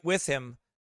working right with him,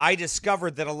 I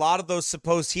discovered that a lot of those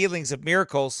supposed healings of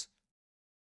miracles,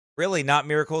 really not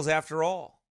miracles after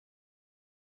all.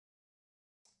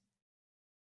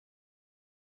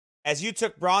 As you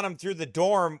took Branham through the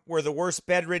dorm where the worst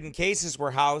bedridden cases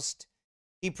were housed,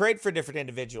 he prayed for different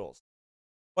individuals.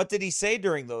 What did he say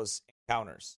during those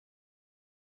encounters?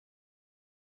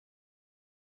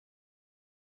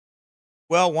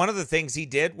 Well, one of the things he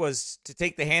did was to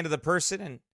take the hand of the person,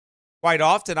 and quite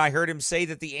often I heard him say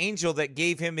that the angel that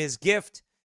gave him his gift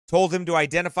told him to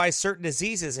identify certain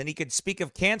diseases, and he could speak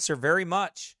of cancer very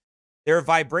much. There are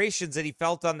vibrations that he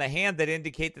felt on the hand that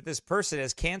indicate that this person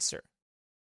has cancer.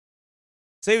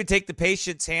 So he would take the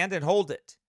patient's hand and hold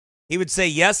it. He would say,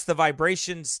 yes, the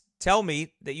vibrations tell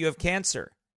me that you have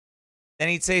cancer. Then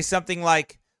he'd say something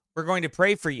like, we're going to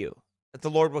pray for you, that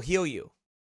the Lord will heal you.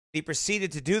 He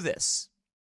proceeded to do this.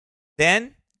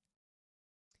 Then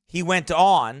he went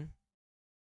on,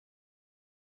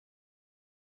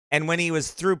 and when he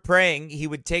was through praying, he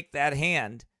would take that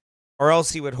hand, or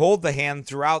else he would hold the hand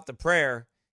throughout the prayer,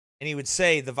 and he would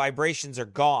say, the vibrations are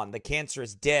gone, the cancer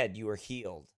is dead, you are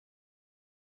healed.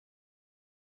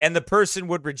 And the person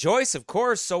would rejoice, of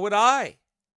course, so would I.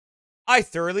 I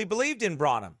thoroughly believed in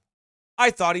Branham. I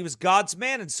thought he was God's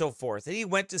man and so forth, and he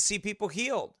went to see people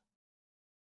healed.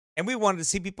 And we wanted to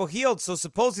see people healed, so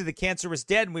supposedly the cancer was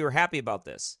dead, and we were happy about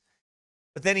this.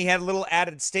 But then he had a little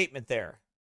added statement there.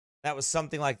 That was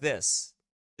something like this.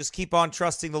 Just keep on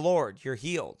trusting the Lord. You're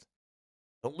healed.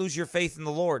 Don't lose your faith in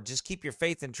the Lord. Just keep your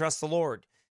faith and trust the Lord.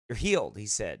 You're healed, he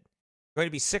said. You're going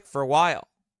to be sick for a while.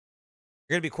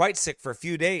 You're going to be quite sick for a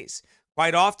few days.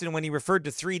 Quite often when he referred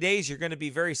to 3 days, you're going to be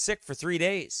very sick for 3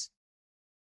 days.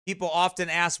 People often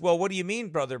ask, well, what do you mean,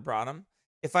 Brother Branham?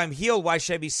 If I'm healed, why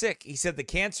should I be sick? He said the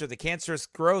cancerous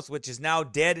growth, which is now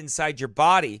dead inside your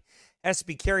body, has to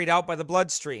be carried out by the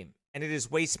bloodstream, and it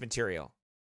is waste material.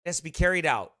 It has to be carried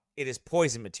out. It is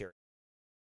poison material.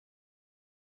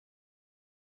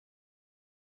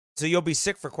 So you'll be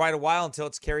sick for quite a while until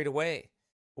it's carried away.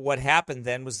 But what happened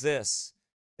then was this,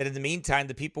 that in the meantime,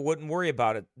 the people wouldn't worry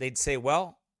about it. They'd say,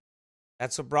 well,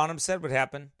 that's what Branham said would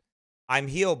happen. I'm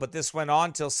healed, but this went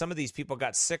on till some of these people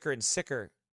got sicker and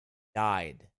sicker,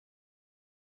 died.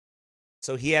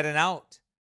 So he had an out.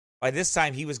 By this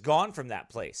time, he was gone from that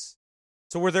place.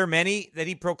 So were there many that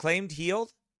he proclaimed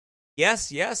healed?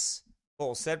 Yes, yes.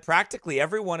 Pohl said practically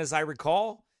everyone, as I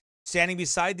recall, standing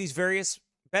beside these various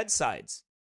bedsides.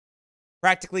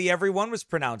 Practically everyone was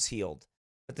pronounced healed.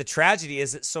 But the tragedy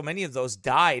is that so many of those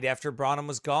died after Branham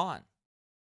was gone.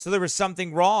 So there was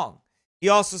something wrong. He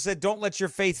also said, don't let your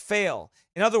faith fail.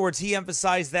 In other words, he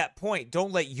emphasized that point.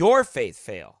 Don't let your faith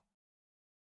fail.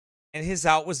 And his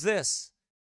out was this.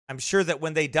 I'm sure that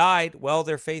when they died, well,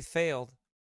 their faith failed.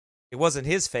 It wasn't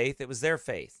his faith, it was their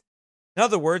faith. In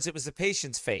other words, it was the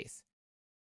patient's faith,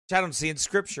 which I don't see in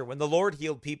Scripture. When the Lord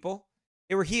healed people,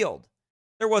 they were healed.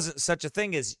 There wasn't such a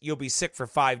thing as you'll be sick for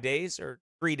 5 days or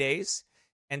 3 days,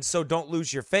 and so don't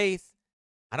lose your faith.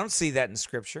 I don't see that in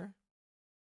Scripture.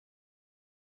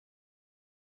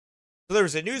 So there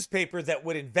was a newspaper that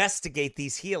would investigate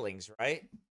these healings, right?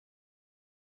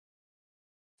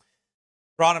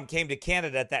 Branham came to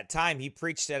Canada at that time. He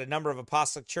preached at a number of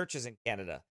apostolic churches in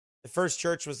Canada. The first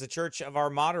church was the church of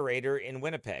our moderator in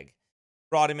Winnipeg.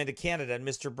 Brought him into Canada, and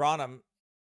Mr. Branham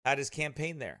had his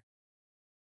campaign there.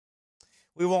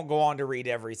 We won't go on to read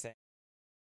everything.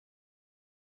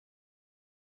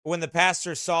 When the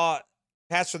pastor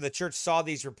of the church saw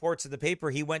these reports in the paper,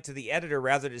 he went to the editor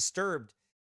rather disturbed,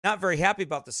 not very happy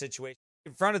about the situation. He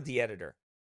confronted the editor.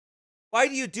 Why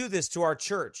do you do this to our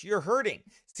church? You're hurting.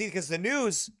 See, because the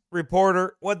news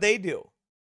reporter, what they do?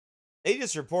 They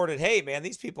just reported, hey, man,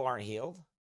 these people aren't healed.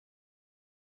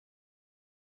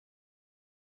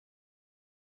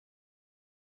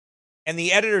 And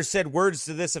the editor said words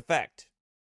to this effect.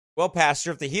 Well,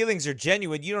 Pastor, if the healings are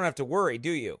genuine, you don't have to worry,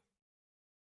 do you?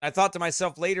 I thought to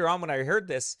myself later on when I heard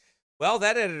this, well,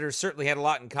 that editor certainly had a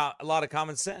lot of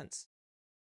common sense.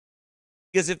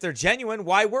 Because if they're genuine,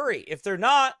 why worry? If they're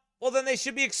not, well, then they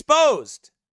should be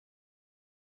exposed.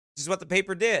 This is what the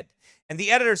paper did. And the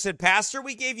editor said, Pastor,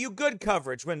 we gave you good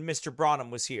coverage when Mr.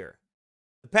 Branham was here.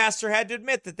 The pastor had to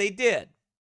admit that they did.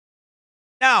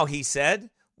 Now, he said,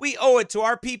 we owe it to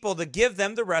our people to give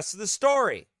them the rest of the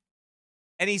story.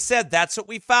 And he said, that's what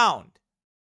we found.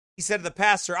 He said to the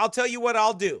pastor, I'll tell you what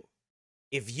I'll do.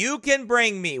 If you can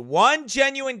bring me one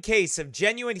genuine case of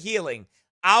genuine healing,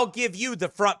 I'll give you the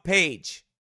front page.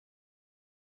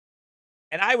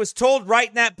 And I was told right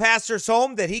in that pastor's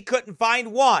home that he couldn't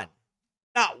find one.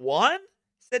 Not one,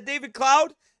 said David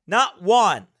Cloud. Not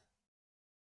one.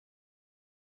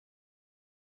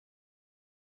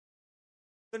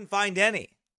 Couldn't find any.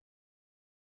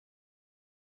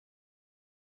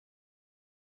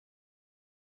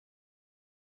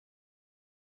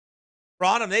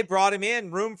 Branham, they brought him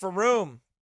in room for room.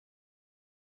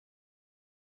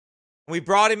 We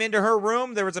brought him into her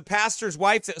room. There was a pastor's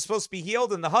wife that was supposed to be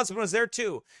healed, and the husband was there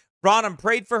too. Branham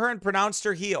prayed for her and pronounced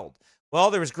her healed.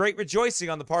 Well, there was great rejoicing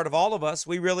on the part of all of us.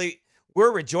 We really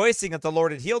were rejoicing that the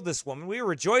Lord had healed this woman. We were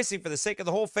rejoicing for the sake of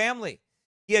the whole family.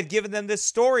 He had given them this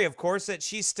story, of course, that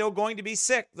she's still going to be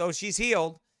sick, though she's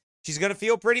healed. She's going to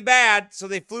feel pretty bad, so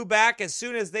they flew back as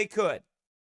soon as they could.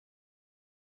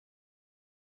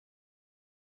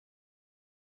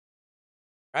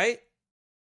 Right?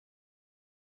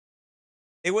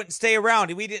 They wouldn't stay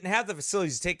around. We didn't have the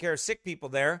facilities to take care of sick people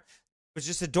there. It was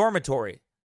just a dormitory.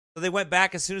 So they went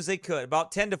back as soon as they could.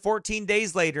 About 10 to 14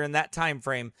 days later in that time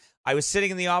frame, I was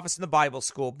sitting in the office in the Bible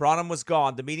school. Branham was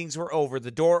gone. The meetings were over. The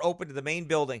door opened to the main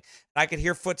building. And I could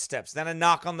hear footsteps, then a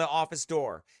knock on the office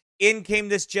door. In came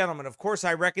this gentleman. Of course,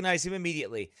 I recognized him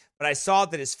immediately, but I saw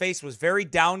that his face was very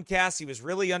downcast. He was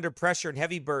really under pressure and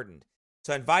heavy burdened.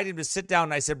 So I invited him to sit down,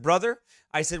 and I said, brother,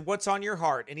 what's on your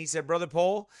heart? And he said, Brother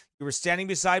Pohl, you were standing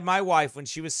beside my wife when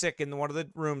she was sick in one of the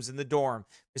rooms in the dorm.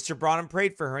 Mr. Branham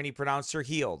prayed for her, and he pronounced her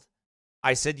healed.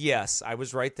 I said, yes, I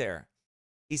was right there.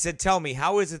 He said, tell me,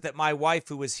 how is it that my wife,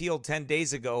 who was healed 10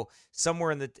 days ago,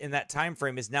 somewhere in that time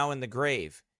frame, is now in the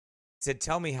grave? He said,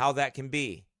 tell me how that can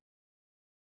be.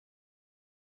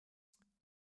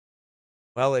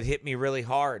 Well, it hit me really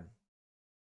hard.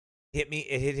 It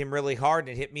hit him really hard,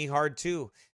 and it hit me hard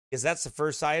too, because that's the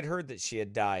first I had heard that she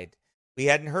had died. We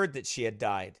hadn't heard that she had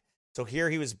died. So here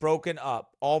he was broken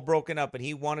up, all broken up, and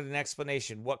he wanted an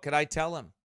explanation. What could I tell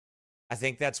him? I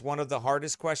think that's one of the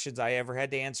hardest questions I ever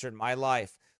had to answer in my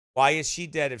life. Why is she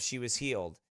dead if she was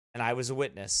healed? And I was a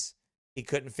witness. He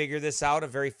couldn't figure this out, a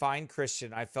very fine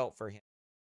Christian. I felt for him.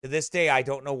 To this day, I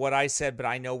don't know what I said, but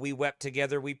I know we wept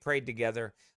together, we prayed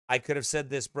together. I could have said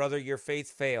this, brother, your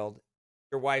faith failed.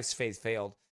 Your wife's faith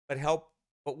failed. But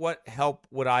what help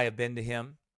would I have been to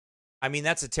him? I mean,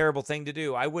 that's a terrible thing to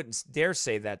do. I wouldn't dare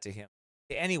say that to him,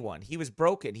 to anyone. He was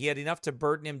broken. He had enough to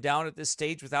burden him down at this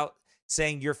stage without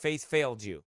saying your faith failed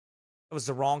you. It was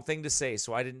the wrong thing to say,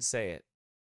 so I didn't say it.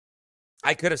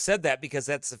 I could have said that because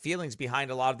that's the feelings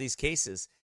behind a lot of these cases.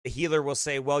 The healer will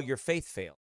say, well, your faith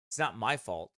failed. It's not my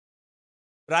fault.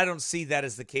 But I don't see that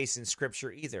as the case in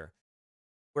Scripture either,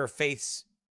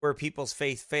 where people's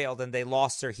faith failed and they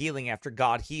lost their healing after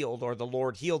God healed, or the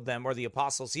Lord healed them, or the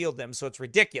apostles healed them, so it's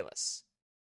ridiculous.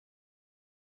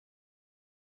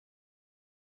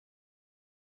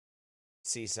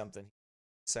 See something.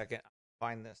 Second,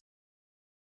 find this.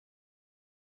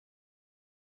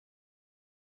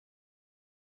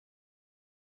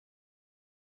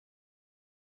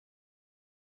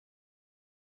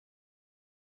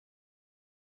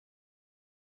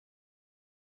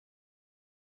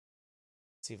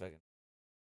 See if I can.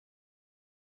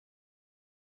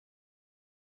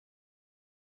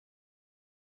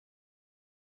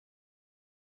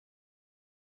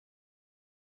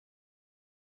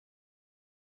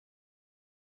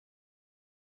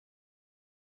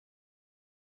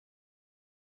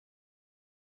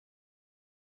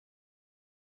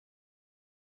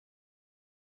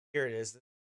 Here it is.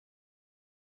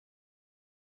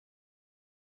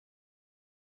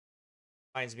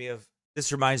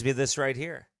 This reminds me of this right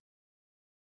here.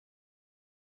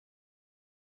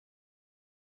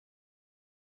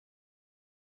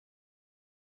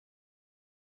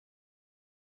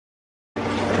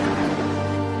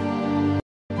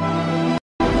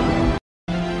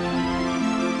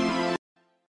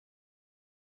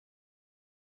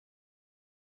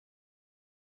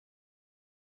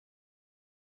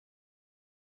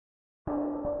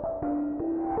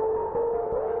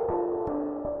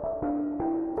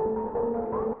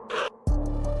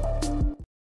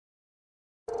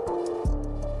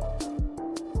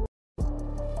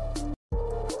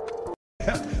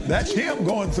 That's him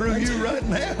going through you right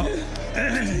now.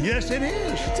 Yes, it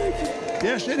is.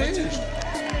 Yes, it is.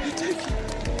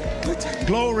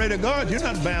 Glory to God. You're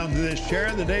not bound to this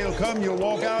chair. The day will come, you'll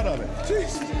walk out of it.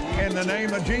 In the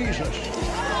name of Jesus.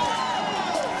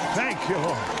 Thank you,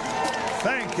 Lord.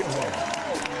 Thank you, Lord.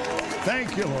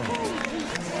 Thank you, Lord.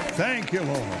 Thank you,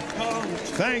 Lord.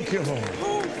 Thank you, Lord.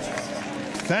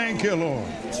 Thank you, Lord.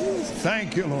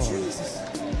 Thank you, Lord.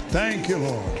 Thank you,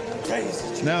 Lord.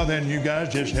 Now then, you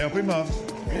guys, just help him up.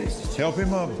 Help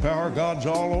him up. The power of God's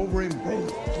all over him.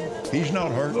 He's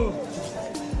not hurt.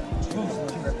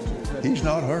 He's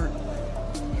not hurt.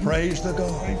 Praise the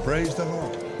God. Praise the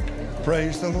Lord.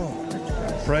 Praise the Lord.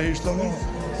 Praise the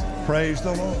Lord. Praise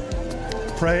the Lord.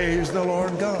 Praise the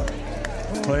Lord God.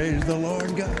 Praise the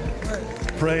Lord God.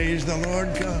 Praise the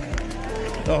Lord God.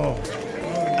 Oh,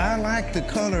 I like the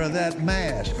color of that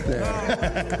mask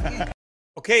there.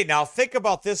 Okay, now think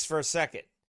about this for a second.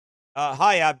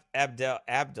 Hi, Abdel.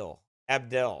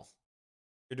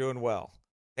 You're doing well. I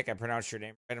think I pronounced your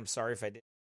name right. I'm sorry if I did.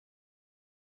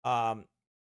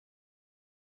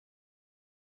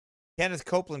 Kenneth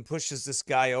Copeland pushes this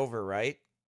guy over, right?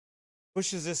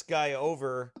 Pushes this guy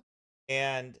over,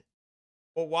 and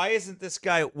well, why isn't this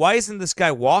guy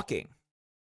walking?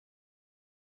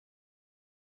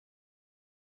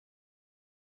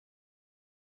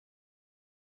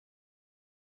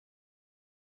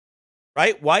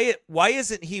 Right? Why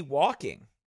isn't he walking?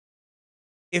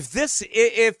 If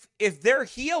they're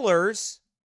healers,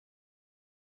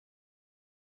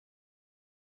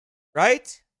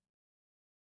 right?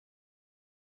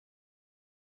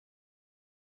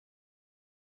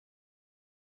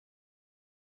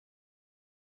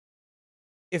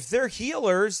 If they're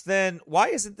healers, then why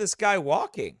isn't this guy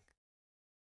walking?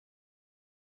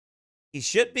 He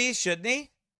should be, shouldn't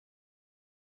he?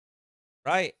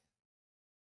 Right.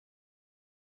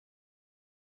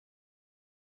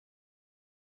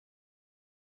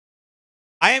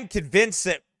 I am convinced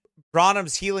that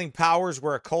Branham's healing powers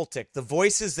were occultic. The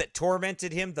voices that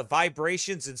tormented him, the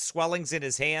vibrations and swellings in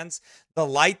his hands, the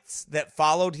lights that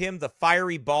followed him, the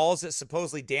fiery balls that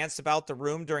supposedly danced about the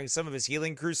room during some of his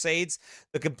healing crusades,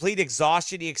 the complete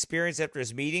exhaustion he experienced after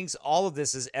his meetings, all of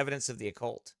this is evidence of the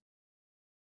occult.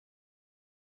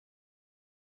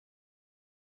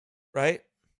 Right?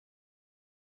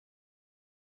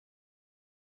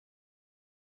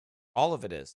 All of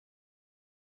it is.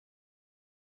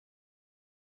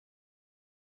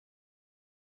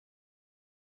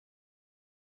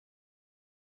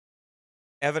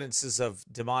 Evidences of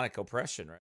demonic oppression,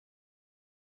 right?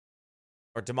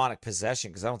 Or demonic possession,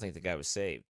 because I don't think the guy was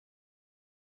saved.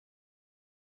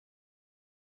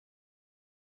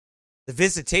 The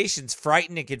visitations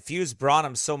frightened and confused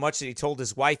Branham so much that he told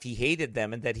his wife he hated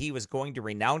them and that he was going to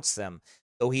renounce them,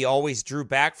 though he always drew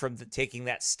back from taking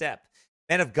that step.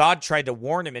 Men of God tried to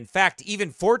warn him. In fact,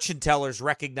 even fortune tellers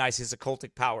recognize his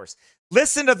occultic powers.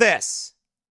 Listen to this.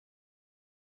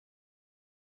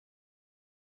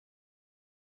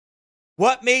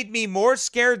 What made me more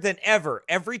scared than ever,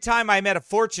 every time I met a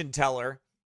fortune teller,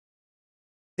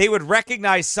 they would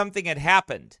recognize something had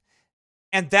happened.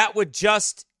 And it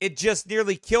just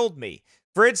nearly killed me.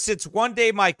 For instance, one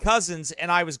day my cousins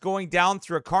and I was going down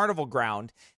through a carnival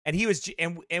ground, and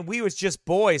we was just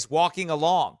boys walking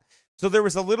along. So there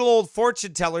was a little old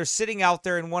fortune teller sitting out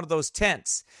there in one of those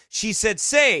tents. She said,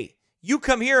 "Say, you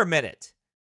come here a minute."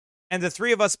 And the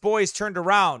three of us boys turned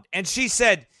around, and she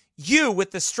said, "You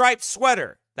with the striped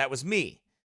sweater." That was me.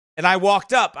 And I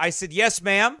walked up. I said, "Yes,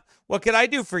 ma'am. What can I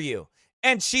do for you?"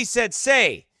 And she said,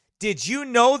 "Say, did you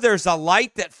know there's a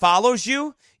light that follows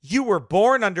you? You were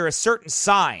born under a certain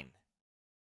sign."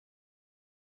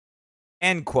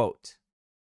 End quote.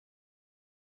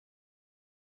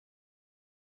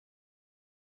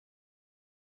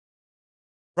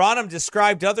 Branham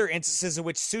described other instances in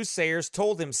which soothsayers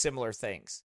told him similar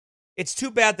things. It's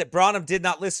too bad that Branham did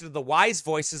not listen to the wise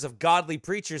voices of godly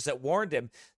preachers that warned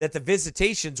him that the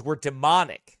visitations were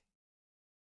demonic.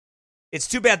 It's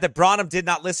too bad that Branham did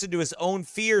not listen to his own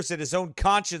fears and his own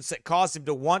conscience that caused him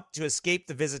to want to escape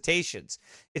the visitations.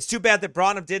 It's too bad that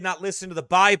Branham did not listen to the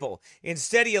Bible.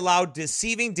 Instead, he allowed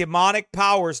deceiving demonic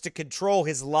powers to control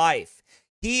his life.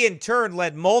 He, in turn,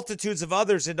 led multitudes of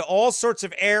others into all sorts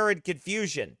of error and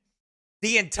confusion.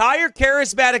 The entire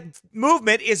charismatic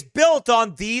movement is built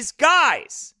on these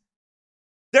guys.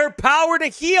 Their power to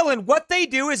heal and what they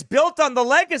do is built on the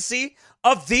legacy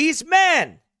of these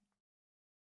men.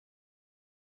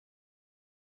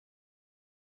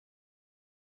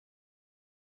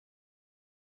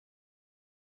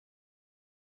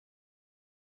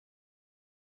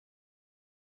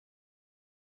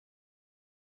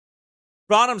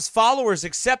 Branham's followers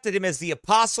accepted him as the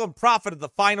apostle and prophet of the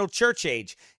final church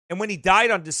age. And when he died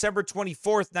on December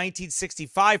 24th,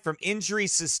 1965, from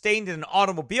injuries sustained in an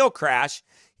automobile crash,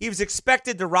 he was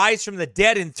expected to rise from the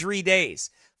dead in 3 days.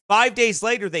 5 days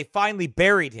later, they finally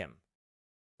buried him.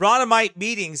 Branhamite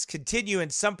meetings continue in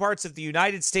some parts of the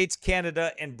United States,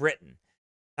 Canada, and Britain.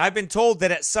 I've been told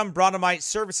that at some Branhamite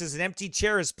services, an empty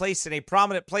chair is placed in a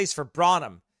prominent place for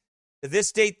Branham. To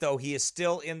this date, though, he is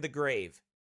still in the grave.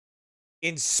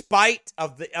 In spite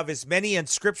of his many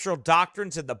unscriptural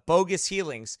doctrines and the bogus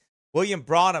healings, William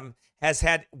Branham has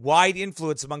had wide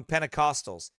influence among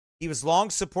Pentecostals. He was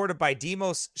long supported by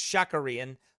Demos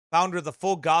Shakarian, founder of the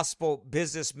Full Gospel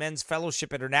Business Men's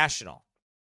Fellowship International.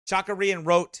 Shakarian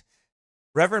wrote,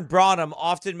 Reverend Branham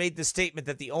often made the statement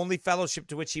that the only fellowship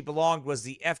to which he belonged was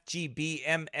the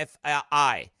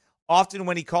FGBMFI. Often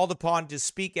when he called upon to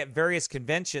speak at various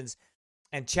conventions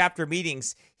and chapter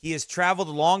meetings, he has traveled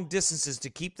long distances to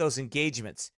keep those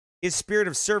engagements. His spirit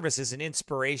of service is an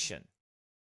inspiration.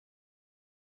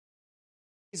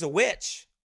 He's a witch.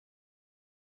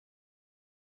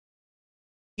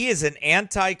 He is an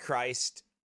antichrist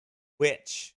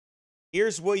witch.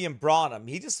 Here's William Branham.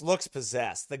 He just looks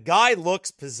possessed. The guy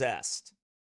looks possessed.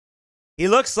 He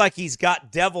looks like he's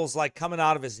got devils like coming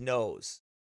out of his nose.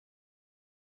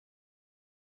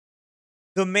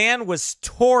 The man was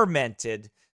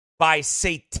tormented by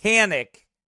satanic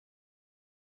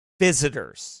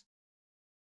visitors.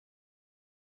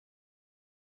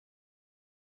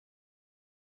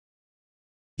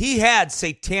 He had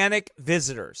satanic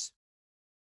visitors.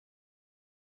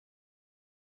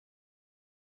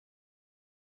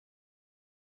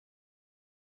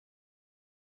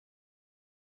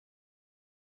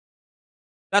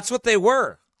 That's what they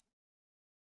were.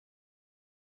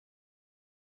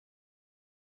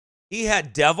 He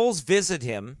had devils visit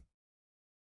him,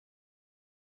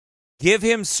 give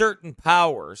him certain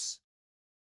powers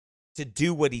to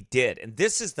do what he did. And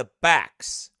this is the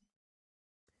facts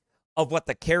of what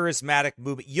the charismatic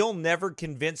movement. You'll never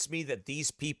convince me that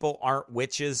these people aren't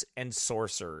witches and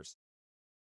sorcerers.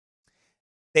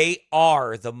 They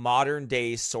are the modern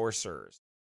day sorcerers.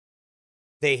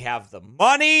 They have the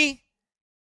money.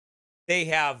 They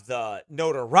have the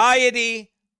notoriety.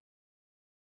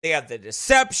 They have the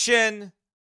deception.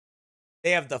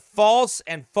 They have the false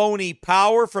and phony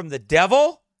power from the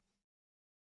devil.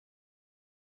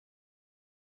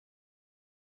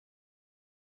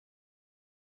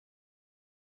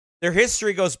 Their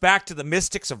history goes back to the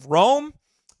mystics of Rome,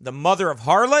 the mother of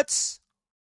harlots.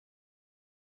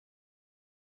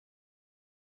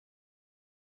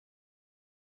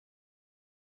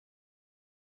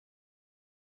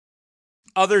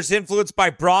 Others influenced by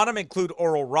Branham include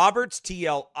Oral Roberts,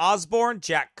 T.L. Osborne,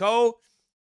 Jack Coe,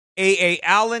 A.A.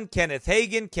 Allen, Kenneth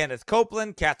Hagin, Kenneth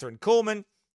Copeland, Catherine Kuhlman,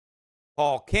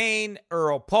 Paul Kane,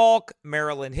 Earl Polk,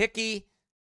 Marilyn Hickey,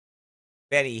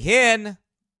 Benny Hinn.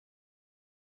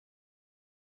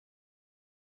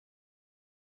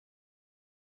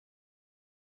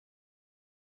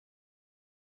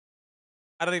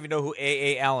 I don't even know who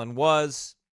A.A. Allen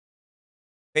was.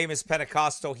 Famous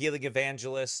Pentecostal healing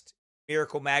evangelist.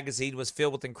 Miracle magazine was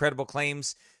filled with incredible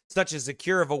claims, such as the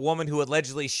cure of a woman who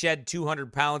allegedly shed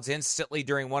 200 pounds instantly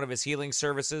during one of his healing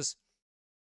services.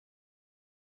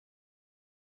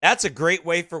 That's a great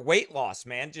way for weight loss,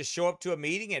 man. Just show up to a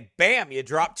meeting and bam, you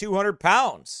drop 200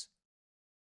 pounds.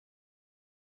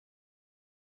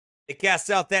 It casts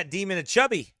out that demon of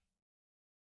chubby.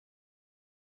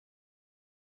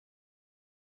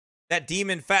 That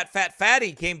demon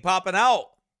fatty came popping out.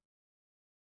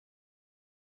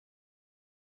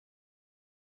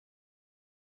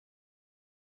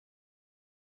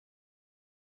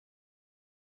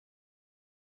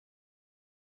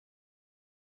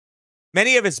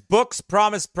 Many of his books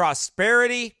promise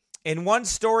prosperity. In one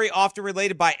story often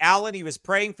related by Allen, he was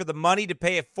praying for the money to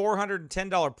pay a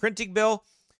 $410 printing bill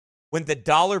when the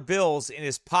dollar bills in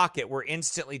his pocket were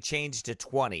instantly changed to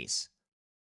 20s.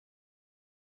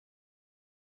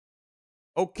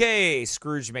 Okay,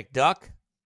 Scrooge McDuck.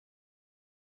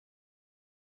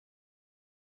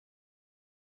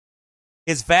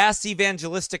 His vast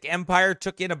evangelistic empire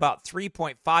took in about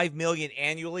 $3.5 million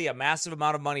annually, a massive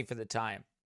amount of money for the time.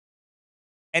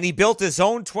 And he built his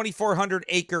own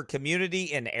 2,400-acre community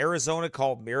in Arizona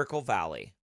called Miracle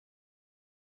Valley.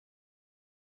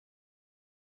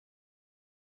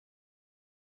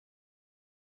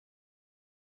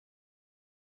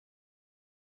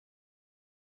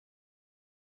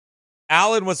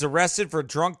 Allen was arrested for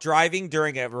drunk driving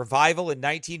during a revival in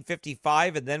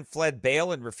 1955 and then fled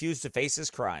bail and refused to face his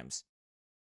crimes.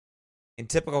 In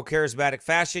typical charismatic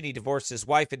fashion, he divorced his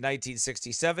wife in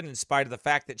 1967 in spite of the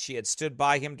fact that she had stood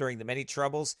by him during the many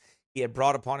troubles he had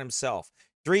brought upon himself.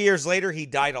 3 years later, he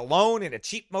died alone in a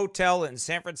cheap motel in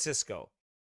San Francisco.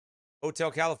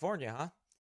 Hotel California, huh?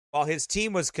 While his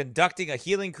team was conducting a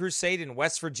healing crusade in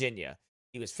West Virginia.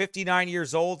 He was 59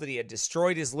 years old and he had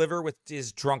destroyed his liver with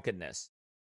his drunkenness.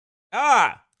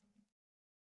 Ah!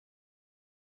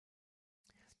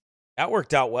 That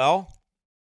worked out well.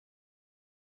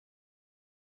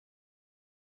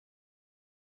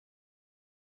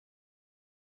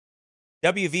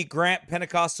 W.V. Grant,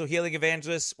 Pentecostal healing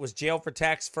evangelist, was jailed for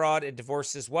tax fraud and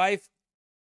divorced his wife.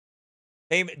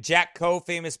 Jack Coe,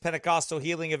 famous Pentecostal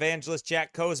healing evangelist.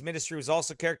 Jack Coe's ministry was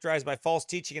also characterized by false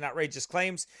teaching and outrageous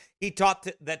claims. He taught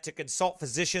that to consult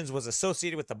physicians was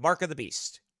associated with the mark of the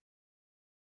beast.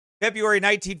 February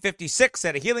 1956,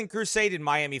 at a healing crusade in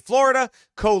Miami, Florida,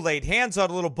 Coe laid hands on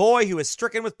a little boy who was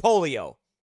stricken with polio.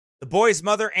 The boy's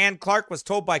mother, Ann Clark, was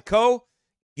told by Coe,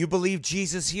 "You believe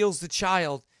Jesus heals the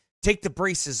child. Take the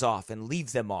braces off and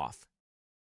leave them off."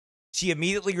 She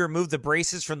immediately removed the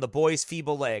braces from the boy's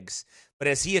feeble legs, but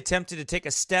as he attempted to take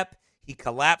a step, he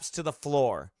collapsed to the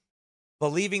floor.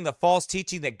 Believing the false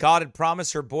teaching that God had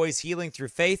promised her boy's healing through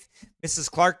faith, Mrs.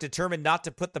 Clark determined not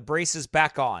to put the braces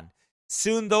back on.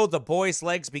 Soon, though, the boy's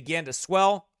legs began to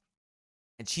swell,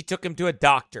 and she took him to a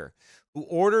doctor, who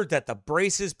ordered that the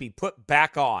braces be put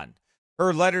back on.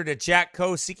 Her letter to Jack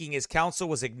Coe seeking his counsel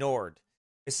was ignored.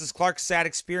 Mrs. Clark's sad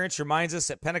experience reminds us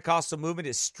that Pentecostal movement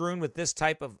is strewn with this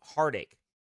type of heartache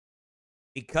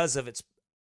because of its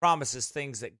promises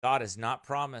things that God has not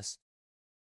promised.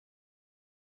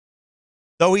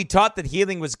 Though he taught that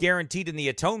healing was guaranteed in the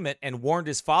atonement and warned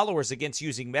his followers against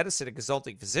using medicine and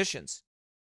consulting physicians,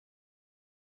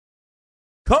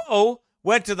 Coe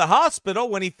went to the hospital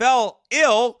when he fell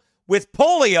ill with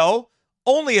polio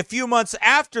only a few months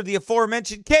after the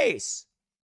aforementioned case.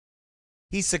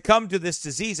 He succumbed to this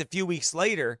disease a few weeks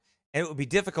later, and it would be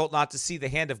difficult not to see the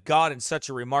hand of God in such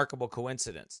a remarkable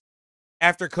coincidence.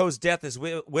 After Coe's death, his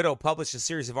widow published a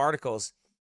series of articles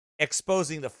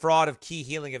exposing the fraud of key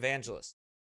healing evangelists.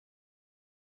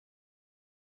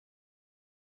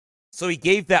 So he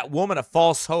gave that woman a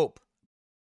false hope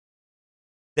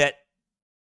that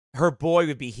her boy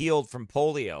would be healed from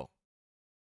polio.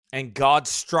 And God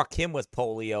struck him with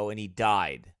polio and he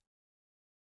died.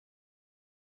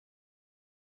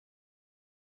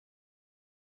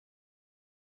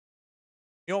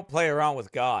 You don't play around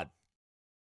with God.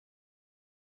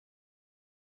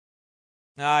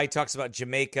 He talks about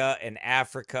Jamaica and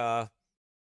Africa.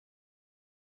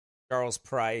 Charles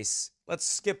Price. Let's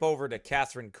skip over to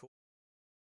Catherine Kuhlman.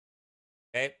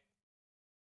 Okay.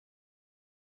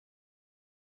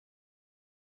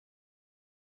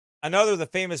 Another of the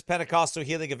famous Pentecostal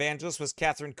healing evangelists was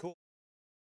Catherine Kuhlman.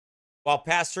 While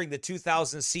pastoring the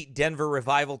 2,000-seat Denver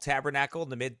Revival Tabernacle in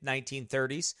the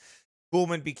mid-1930s,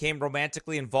 Kuhlman became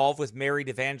romantically involved with married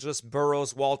evangelist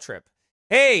Burroughs Waltrip.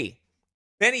 Hey,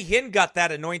 Benny Hinn got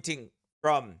that anointing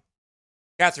from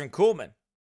Catherine Kuhlman.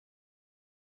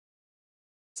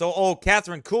 So,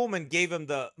 Catherine Kuhlman gave him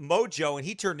the mojo, and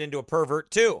he turned into a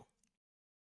pervert too.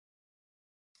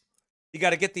 You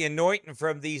got to get the anointing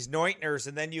from these anointers,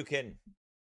 and then you can,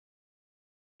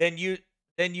 then you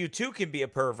too can be a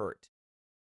pervert.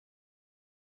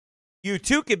 You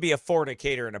too can be a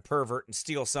fornicator and a pervert and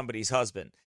steal somebody's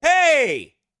husband.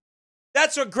 Hey,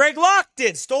 that's what Greg Locke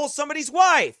did. Stole somebody's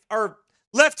wife, or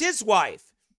left his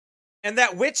wife. And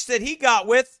that witch that he got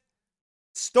with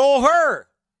stole her.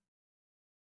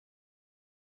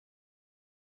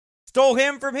 Stole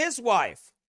him from his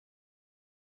wife.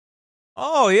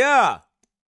 Oh, yeah.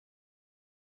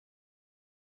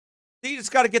 You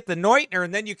just got to get the anointer,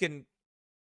 and then you can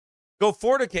go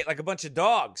fornicate like a bunch of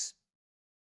dogs.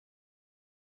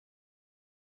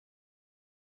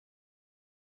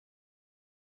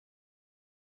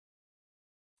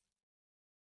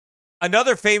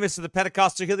 Another famous of the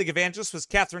Pentecostal healing evangelists was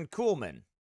Catherine Kuhlman.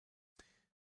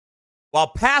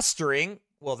 While pastoring,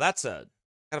 well, that's a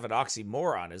kind of an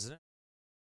oxymoron, isn't it?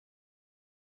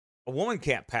 A woman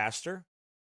can't pastor.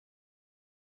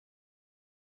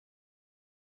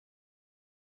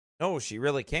 No, she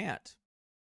really can't.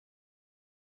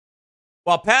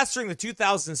 While pastoring the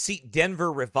 2,000-seat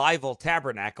Denver Revival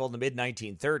Tabernacle in the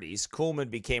mid-1930s,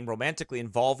 Kuhlman became romantically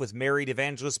involved with married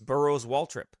evangelist Burroughs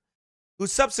Waltrip, who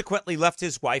subsequently left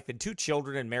his wife and 2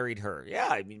 children and married her. Yeah,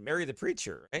 I mean, marry the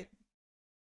preacher, right?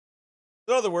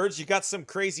 In other words, you got some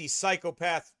crazy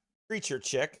psychopath preacher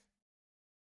chick.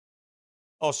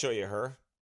 I'll show you her.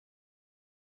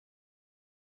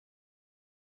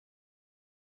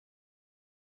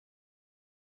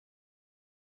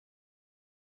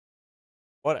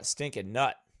 What a stinking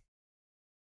nut.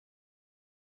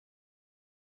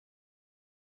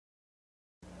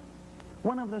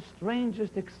 One of the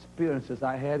strangest experiences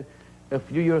I had a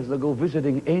few years ago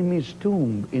visiting Amy's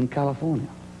tomb in California.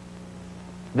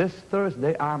 This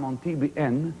Thursday, I'm on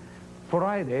TBN.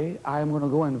 Friday, I'm going to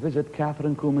go and visit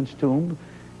Catherine Kuhlman's tomb.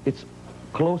 It's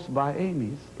close by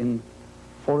Amy's in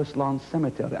Forest Lawn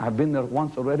Cemetery. I've been there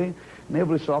once already, and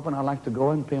every so often I like to go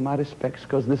and pay my respects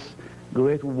because this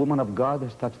great woman of God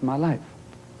has touched my life.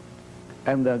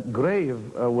 And the grave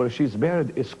where she's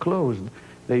buried is closed.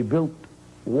 They built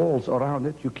walls around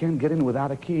it. You can't get in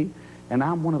without a key, and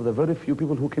I'm one of the very few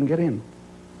people who can get in.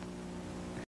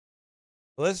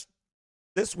 Well,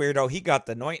 this weirdo, he got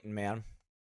the anointing, man.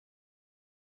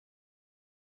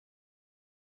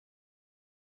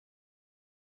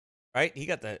 Right? He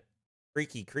got the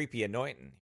freaky, creepy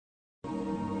anointing.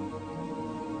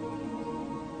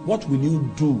 What will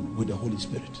you do with the Holy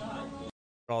Spirit?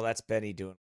 Oh, that's Benny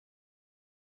doing.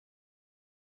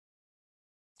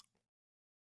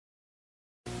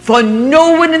 For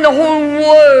no one in the whole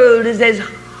world is as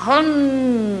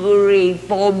hungry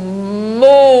for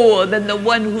more than the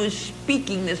one who's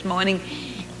speaking this morning.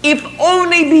 If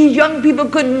only these young people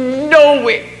could know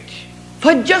it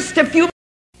for just a few minutes.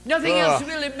 Nothing else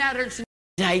really matters.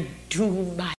 I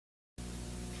do my...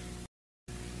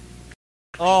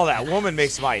 Oh, that woman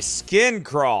makes my skin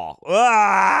crawl.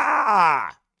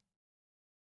 Ah!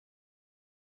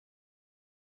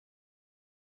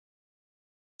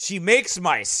 She makes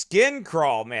my skin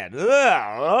crawl, man.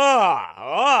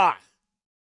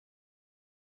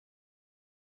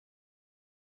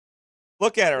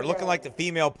 Look at her, looking like the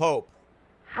female pope.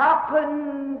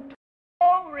 Happened.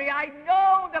 Glory, I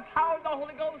know the power of the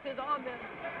Holy Ghost is on this.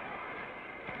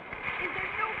 Is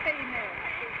there no pain there?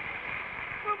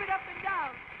 Move it up and down.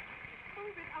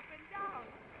 Move it up and down.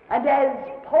 And as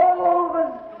Paul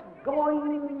was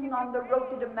going on the road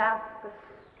to Damascus,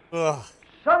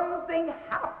 something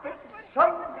happened.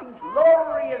 Something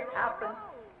glorious happened.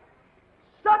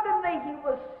 Suddenly he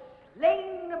was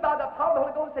slain by the power of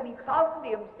the Holy Ghost, and he found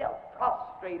himself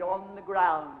prostrate on the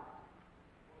ground.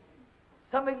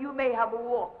 Some of you may have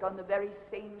walked on the very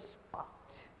same spot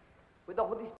with the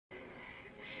Holy Spirit.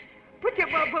 Put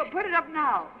it up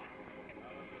now.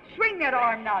 Swing that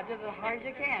arm now just as hard as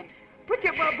you can. Put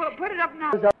it up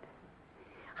now.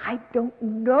 I don't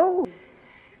know.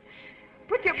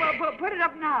 Put it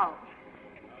up now.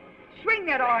 Swing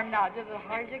that arm now just as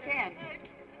hard as you can.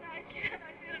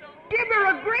 Give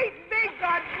her a great big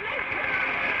God bless her.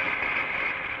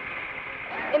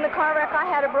 In the car wreck, I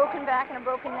had a broken back and a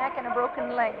broken neck and a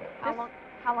broken leg. How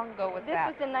long ago was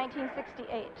that? This was in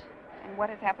 1968. And what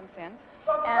has happened since?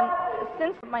 And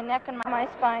since my neck and my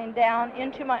spine down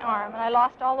into my arm, and I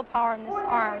lost all the power in this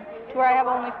arm to where I have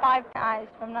only 5 eyes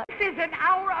from that. This is an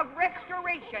hour of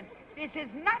restoration. This is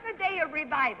not a day of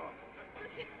revival.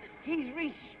 He's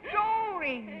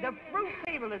restoring the fruit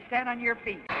table to stand on your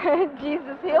feet.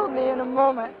 Jesus healed me in a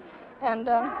moment. And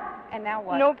now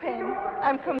what? No pain.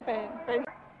 I'm pain.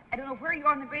 I don't know where you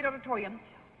are in the great auditorium.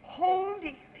 Hold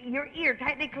your ear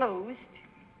tightly closed.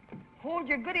 Hold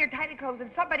your good ear tightly closed, and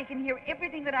somebody can hear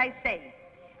everything that I say.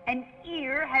 An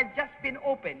ear has just been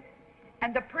opened,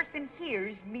 and the person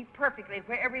hears me perfectly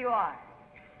wherever you are.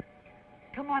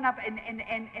 Come on up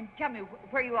and tell me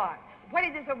where you are. What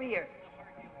is this over here?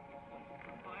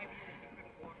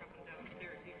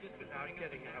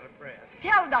 Getting out of breath.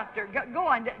 Tell, doctor. Go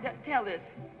on. Tell this.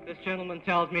 This gentleman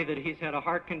tells me that he's had a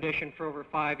heart condition for over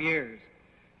 5 years,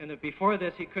 and that before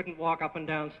this he couldn't walk up and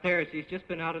down stairs. He's just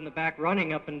been out in the back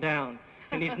running up and down,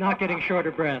 and he's not getting short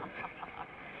of breath.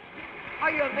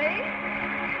 Are you amazed?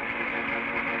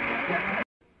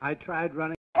 I tried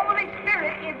running. Holy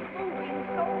Spirit is moving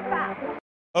so fast.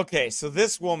 Okay, so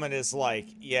this woman is like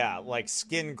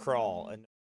skin crawl. And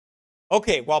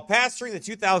okay, while pastoring the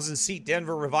 2,000-seat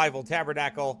Denver Revival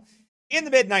Tabernacle in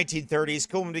the mid-1930s,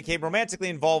 Kuhlman became romantically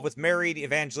involved with married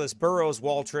evangelist Burroughs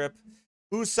Waltrip,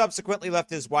 who subsequently left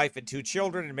his wife and 2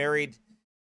 children and married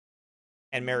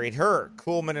and married her.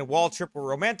 Kuhlman and Waltrip were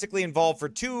romantically involved for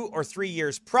 2 or 3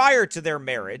 years prior to their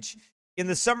marriage. In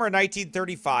the summer of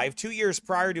 1935, 2 years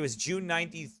prior to his June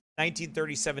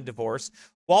 1937 divorce,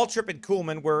 Waltrip and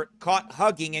Kuhlman were caught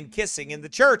hugging and kissing in the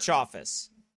church office.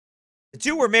 The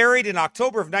two were married in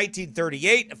October of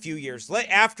 1938. A few years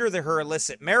after her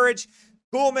illicit marriage,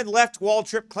 Kuhlman left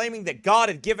Waltrip claiming that God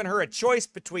had given her a choice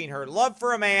between her love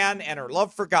for a man and her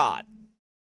love for God.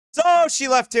 So she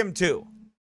left him too.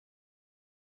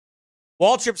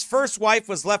 Waltrip's first wife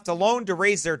was left alone to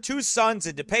raise their 2 sons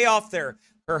and to pay off her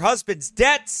husband's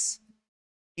debts.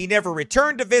 He never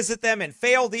returned to visit them and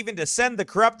failed even to send the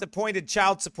corrupt appointed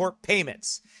child support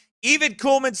payments. Even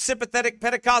Kuhlman's sympathetic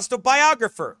Pentecostal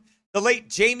biographer, the late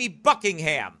Jamie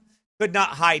Buckingham, could not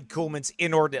hide Kuhlman's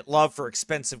inordinate love for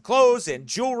expensive clothes and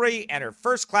jewelry and her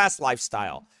first-class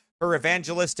lifestyle. Her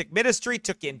evangelistic ministry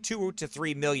took in $2 to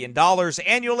 $3 million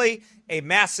annually, a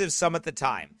massive sum at the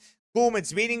time.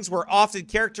 Kuhlman's meetings were often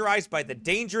characterized by the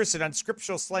dangerous and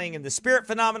unscriptural slaying in the spirit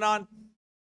phenomenon.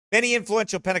 Many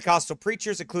influential Pentecostal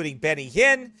preachers, including Benny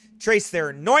Hinn, trace their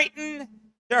anointing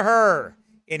to her.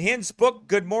 In Hinn's book,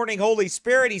 Good Morning, Holy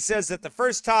Spirit, he says that the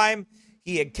first time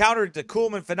he encountered the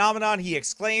Kuhlman phenomenon, he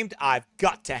exclaimed, "I've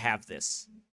got to have this.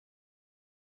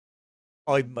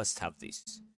 I must have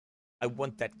this. I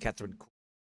want that Catherine Kuhlman.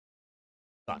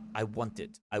 God, I want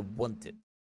it. I want it.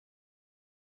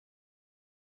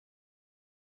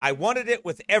 I wanted it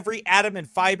with every atom and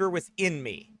fiber within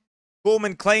me."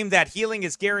 Kuhlman claimed that healing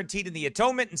is guaranteed in the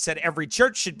atonement and said every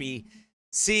church should be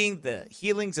seeing the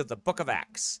healings of the book of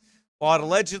Acts.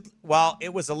 While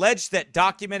it was alleged that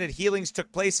documented healings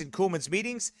took place in Kuhlman's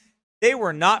meetings, they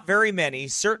were not very many,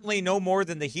 certainly no more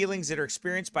than the healings that are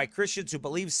experienced by Christians who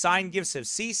believe sign gifts have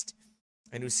ceased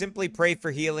and who simply pray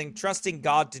for healing, trusting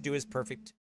God to do his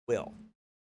perfect will.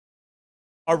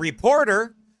 A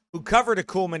reporter who covered a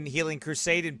Kuhlman healing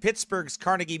crusade in Pittsburgh's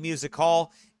Carnegie Music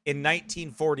Hall in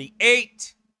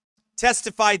 1948,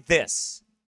 testified this: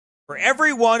 "For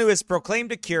every one who has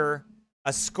proclaimed a cure,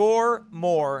 a score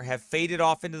more have faded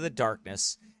off into the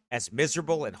darkness, as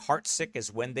miserable and heartsick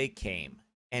as when they came."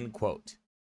 End quote.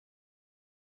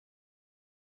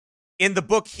 In the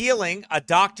book Healing, A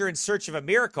Doctor in Search of a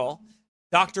Miracle,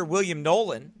 Dr. William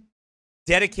Nolan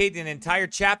dedicated an entire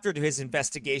chapter to his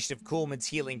investigation of Kuhlman's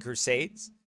healing crusades.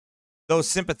 Though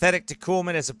sympathetic to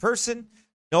Kuhlman as a person,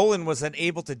 Nolan was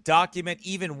unable to document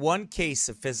even one case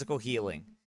of physical healing.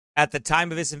 At the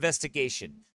time of his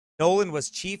investigation, Nolan was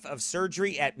chief of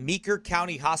surgery at Meeker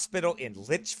County Hospital in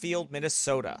Litchfield,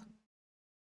 Minnesota.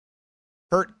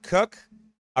 Kurt Cook,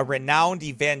 a renowned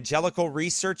evangelical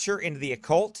researcher into the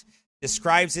occult,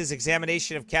 describes his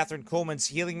examination of Catherine Kuhlman's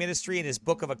healing ministry in his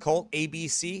book of occult,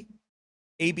 ABC,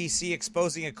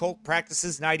 Exposing Occult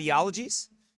Practices and Ideologies.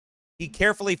 He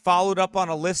carefully followed up on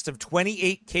a list of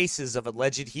 28 cases of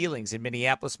alleged healings in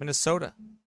Minneapolis, Minnesota,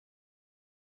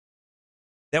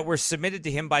 that were submitted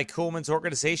to him by Kuhlman's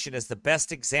organization as the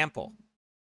best example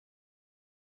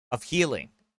of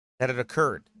healing that had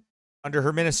occurred under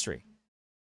her ministry.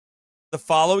 The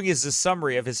following is a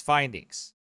summary of his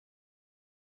findings.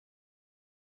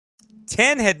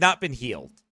 10 had not been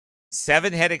healed.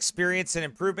 7 had experienced an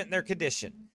improvement in their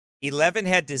condition. 11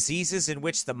 had diseases in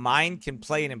which the mind can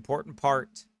play an important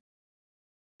part.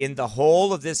 In the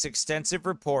whole of this extensive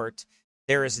report,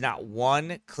 there is not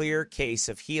one clear case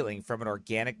of healing from an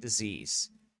organic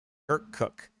disease. Kurt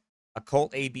Cook,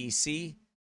 Occult ABC,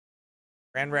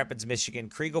 Grand Rapids, Michigan,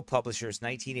 Kriegel Publishers,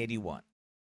 1981.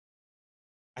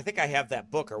 I think I have that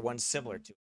book or one similar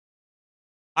to it.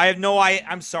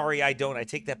 I'm sorry, I don't. I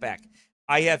take that back.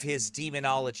 I have his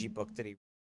demonology book that he.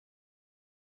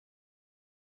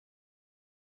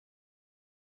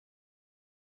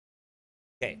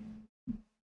 Okay.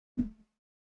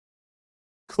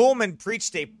 Kuhlman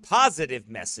preached a positive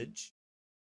message,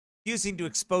 using to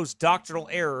expose doctrinal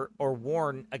error or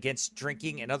warn against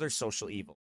drinking and other social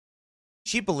evil.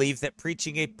 She believed that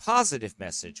preaching a positive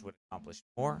message would accomplish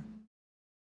more.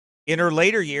 In her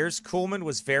later years, Kuhlman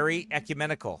was very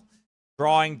ecumenical,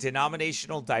 drawing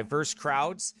denominational diverse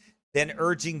crowds, then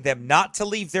urging them not to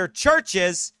leave their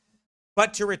churches,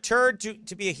 but to return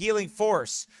to be a healing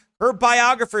force. Her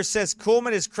biographer says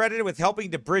Kuhlman is credited with helping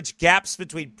to bridge gaps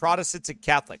between Protestants and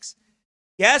Catholics.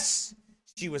 Yes,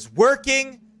 she was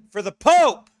working for the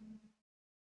Pope.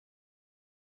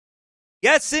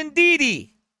 Yes,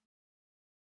 indeedy.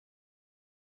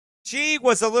 She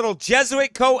was a little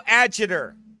Jesuit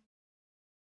coadjutor.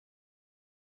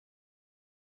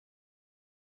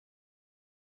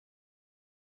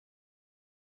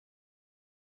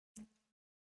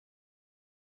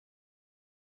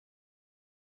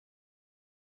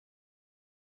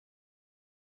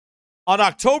 On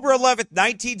October 11th,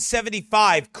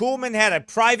 1975, Kuhlman had a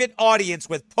private audience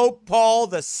with Pope Paul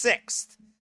VI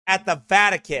at the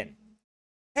Vatican.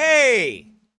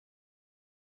 Hey!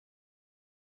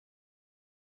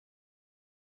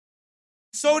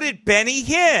 So did Benny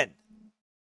Hinn.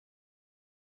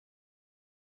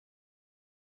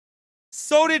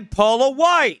 So did Paula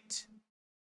White,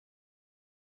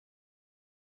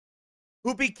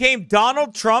 who became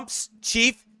Donald Trump's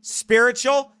chief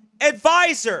spiritual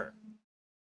advisor.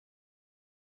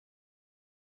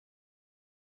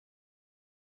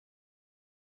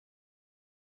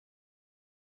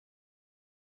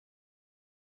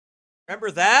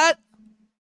 Remember that?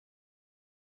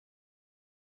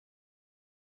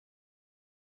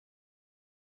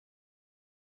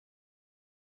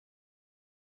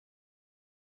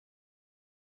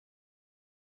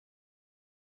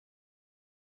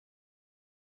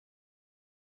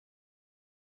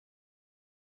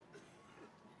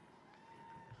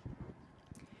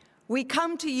 We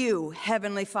come to you,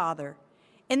 Heavenly Father,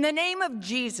 in the name of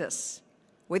Jesus,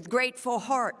 with grateful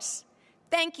hearts,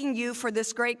 thanking you for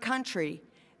this great country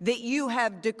that you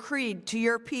have decreed to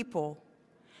your people.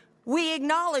 We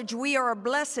acknowledge we are a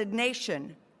blessed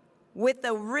nation with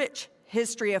a rich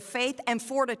history of faith and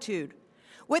fortitude,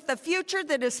 with a future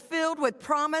that is filled with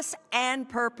promise and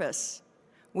purpose.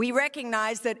 We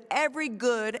recognize that every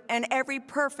good and every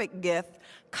perfect gift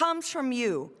comes from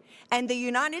you, and the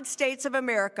United States of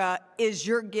America is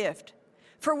your gift,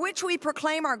 for which we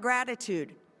proclaim our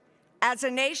gratitude. As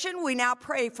a nation, we now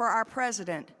pray for our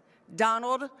President,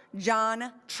 Donald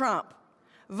John Trump,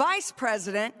 Vice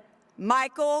President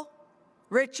Michael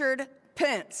Richard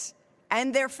Pence,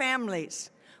 and their families.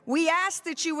 We ask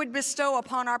that you would bestow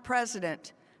upon our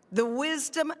President the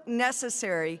wisdom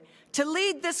necessary to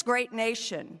lead this great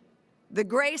nation, the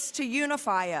grace to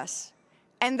unify us,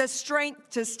 and the strength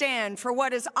to stand for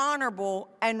what is honorable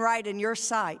and right in your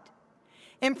sight.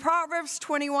 In Proverbs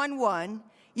 21:1,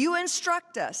 you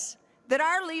instruct us that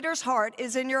our leader's heart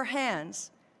is in your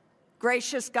hands.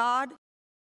 Gracious God.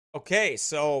 Okay,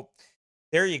 so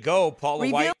there you go, Paula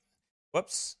White.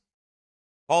 Whoops.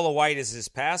 Paula White is his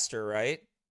pastor, right?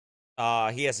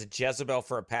 He has a Jezebel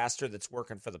for a pastor that's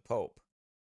working for the Pope.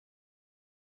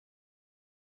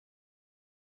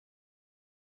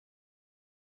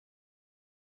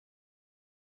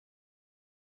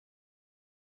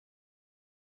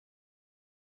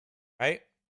 Right?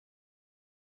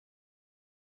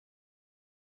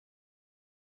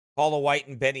 Paula White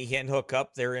and Benny Hinn hook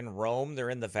up. They're in Rome. They're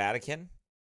in the Vatican.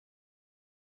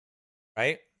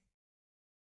 Right?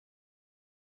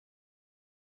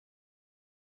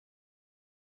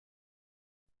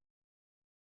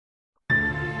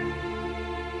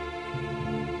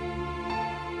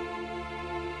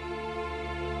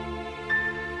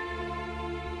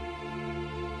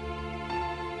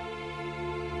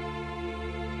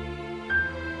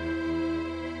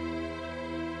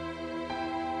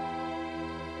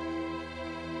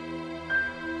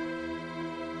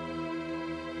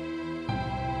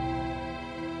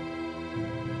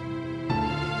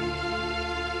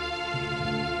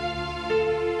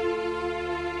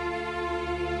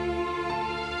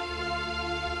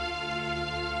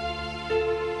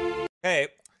 Okay,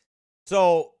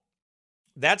 so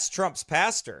that's Trump's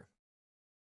pastor,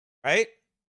 right?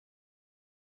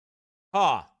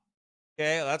 Huh.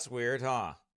 Okay, that's weird,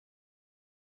 huh?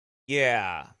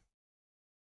 Yeah.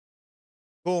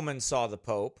 Kuhlman saw the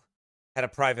Pope, had a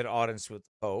private audience with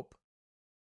the Pope.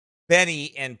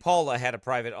 Benny and Paula had a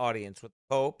private audience with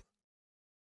the Pope.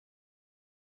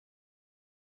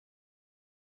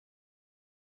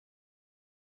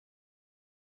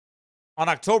 On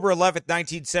October 11th,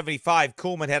 1975,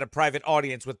 Kuhlman had a private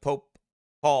audience with Pope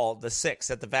Paul VI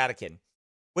at the Vatican,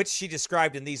 which she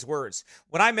described in these words.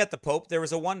 When I met the Pope, there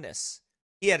was a oneness.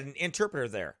 He had an interpreter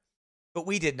there, but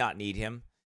we did not need him,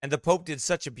 and the Pope did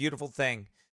such a beautiful thing.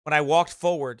 When I walked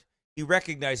forward, he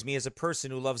recognized me as a person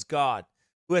who loves God,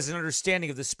 who has an understanding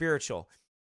of the spiritual,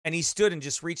 and he stood and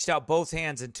just reached out both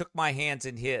hands and took my hands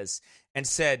in his and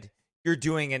said, "You're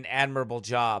doing an admirable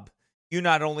job. You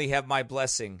not only have my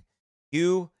blessing,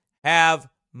 you have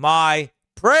my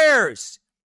prayers."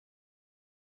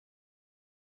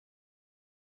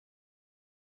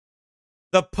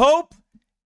 The Pope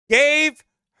gave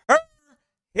her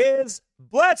his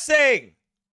blessing.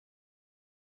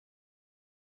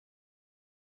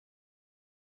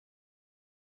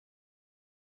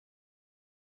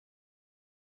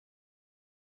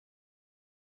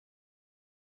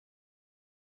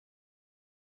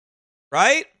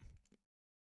 Right?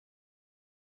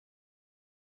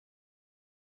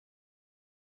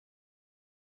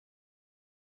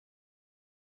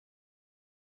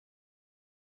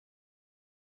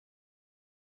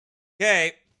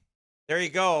 Okay, there you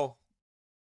go.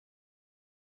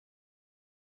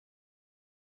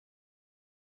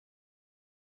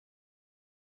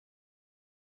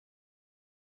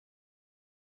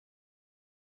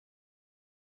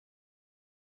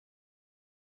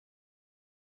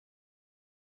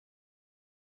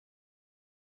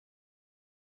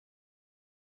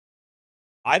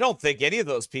 I don't think any of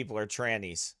those people are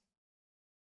trannies.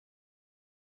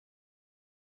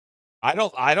 I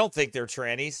don't think they're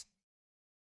trannies.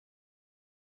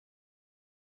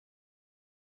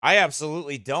 I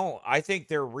absolutely don't. I think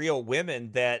they're real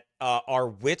women that are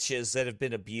witches that have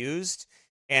been abused,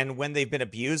 and when they've been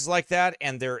abused like that,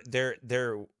 and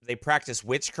they practice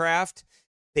witchcraft,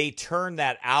 they turn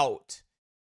that out,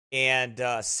 and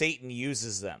Satan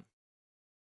uses them.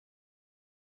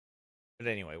 But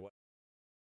anyway, what?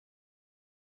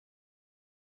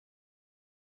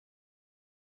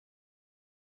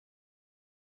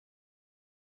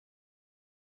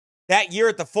 That year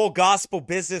at the Full Gospel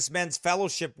Businessmen's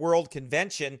Fellowship World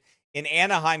Convention in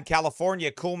Anaheim,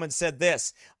 California, Kuhlman said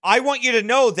this: I want you to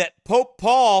know that Pope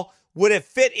Paul would have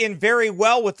fit in very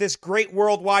well with this great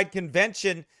worldwide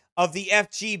convention of the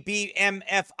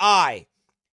FGBMFI.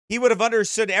 He would have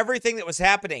understood everything that was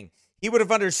happening. He would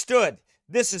have understood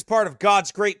this is part of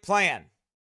God's great plan.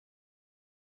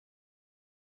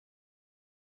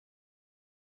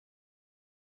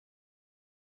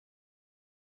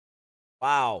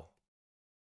 Wow.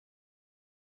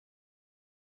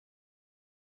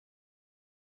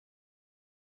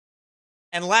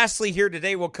 And lastly, here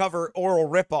today, we'll cover Oral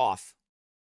Ripoff.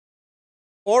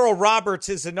 Oral Roberts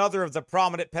is another of the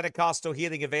prominent Pentecostal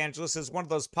healing evangelists, is one of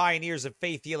those pioneers of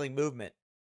faith healing movement.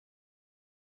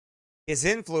 His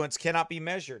influence cannot be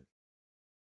measured.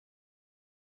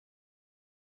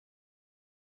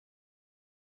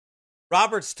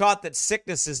 Roberts taught that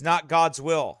sickness is not God's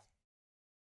will.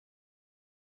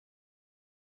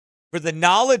 For the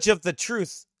knowledge of the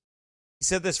truth, he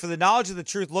said this, for the knowledge of the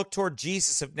truth, look toward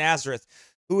Jesus of Nazareth,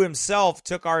 who himself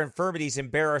took our infirmities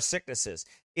and bare our sicknesses.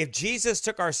 If Jesus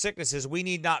took our sicknesses, we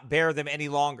need not bear them any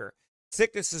longer.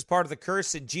 Sickness is part of the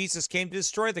curse, and Jesus came to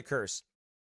destroy the curse.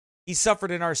 He suffered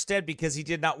in our stead because he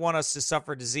did not want us to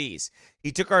suffer disease.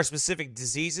 He took our specific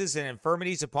diseases and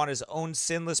infirmities upon his own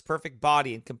sinless, perfect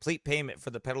body in complete payment for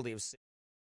the penalty of sin.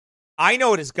 I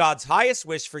know it is God's highest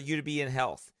wish for you to be in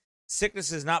health.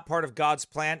 Sickness is not part of God's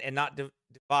plan and not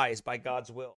devised by God's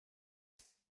will.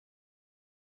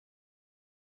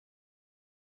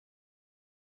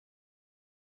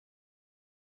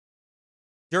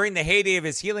 During the heyday of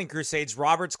his healing crusades,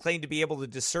 Roberts claimed to be able to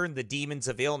discern the demons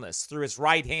of illness through his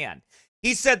right hand.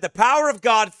 He said the power of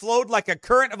God flowed like a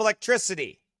current of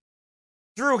electricity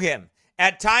through him,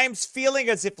 at times feeling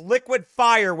as if liquid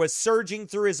fire was surging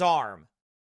through his arm.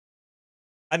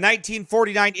 A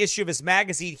 1949 issue of his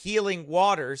magazine, Healing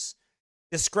Waters,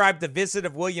 described the visit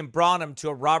of William Branham to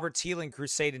a Roberts healing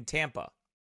crusade in Tampa.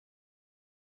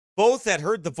 Both had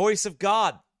heard the voice of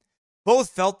God.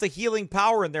 Both felt the healing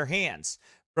power in their hands.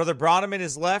 Brother Branham in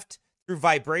his left through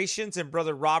vibrations, and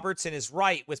Brother Roberts in his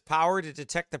right with power to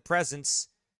detect the presence,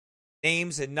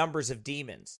 names, and numbers of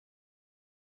demons.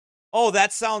 Oh,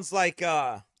 that sounds like you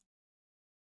know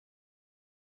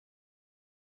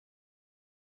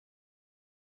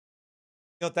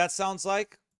what that sounds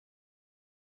like?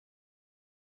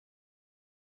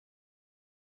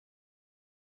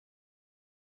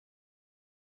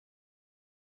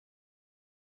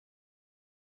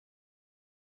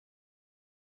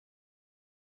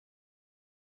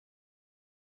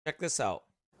 Check this out.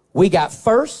 We got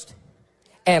first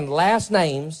and last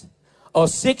names of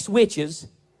 6 witches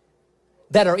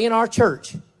that are in our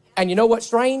church. And you know what's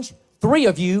strange? 3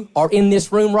 of you are in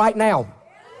this room right now.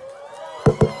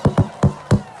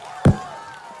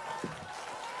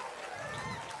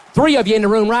 Three of you in the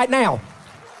room right now.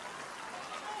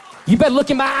 You better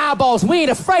look in my eyeballs. We ain't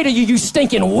afraid of you, you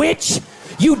stinking witch.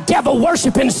 You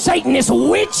devil-worshiping Satanist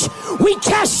witch. We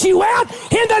cast you out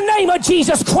in the name of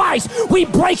Jesus Christ. We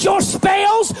break your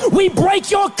spells. We break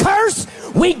your curse.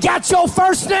 We got your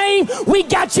first name. We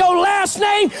got your last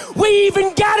name. We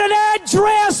even got an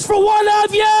address for one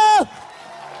of you.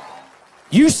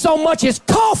 You so much as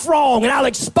cough wrong, and I'll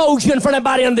expose you in front of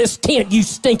everybody in this tent, you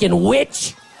stinking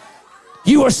witch.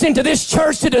 You were sent to this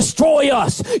church to destroy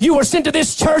us. You were sent to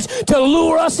this church to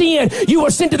lure us in. You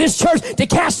were sent to this church to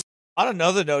cast... On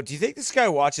another note, do you think this guy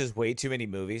watches way too many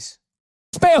movies?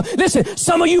 Spell. Listen,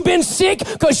 some of you been sick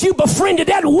because you befriended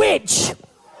that witch.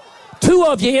 2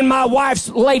 of you in my wife's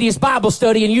ladies' Bible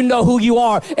study, and you know who you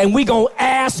are, and we gonna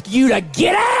ask you to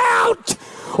get out,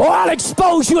 or I'll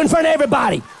expose you in front of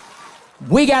everybody.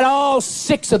 We got all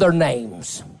 6 of their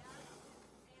names.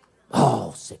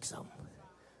 Oh, 6 of them.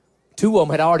 2 of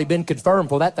them had already been confirmed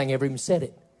before that thing ever even said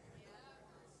it.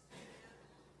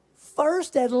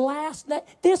 First and last name.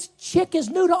 This chick is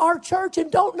new to our church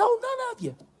and don't know none of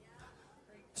you.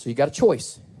 So you got a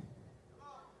choice.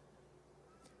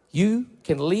 You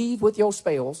can leave with your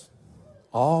spells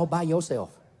all by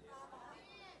yourself.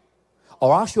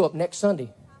 Or I'll show up next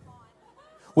Sunday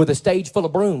with a stage full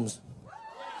of brooms.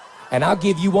 And I'll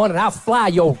give you one and I'll fly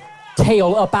your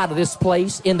tail up out of this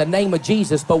place in the name of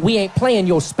Jesus. But we ain't playing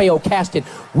your spell casting,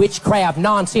 witchcraft,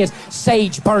 nonsense,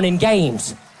 sage burning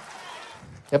games.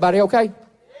 Everybody okay?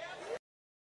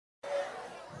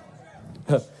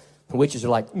 The witches are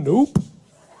like, nope.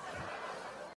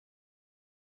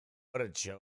 What a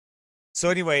joke. So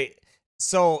anyway,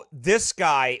 so this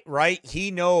guy, right,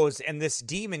 he knows, and this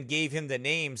demon gave him the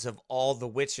names of all the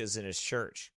witches in his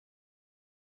church.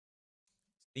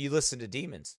 You listen to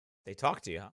demons. They talk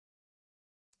to you, huh?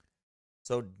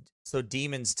 So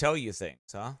demons tell you things,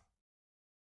 huh?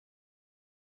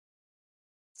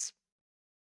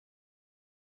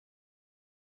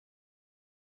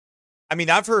 I mean,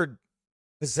 I've heard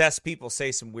possessed people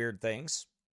say some weird things.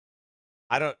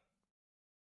 I've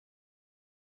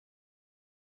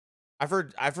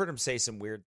heard him say some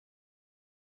weird.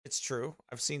 It's true.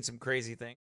 I've seen some crazy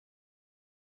things.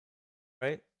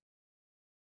 Right?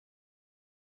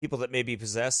 People that may be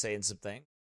possessed saying some things.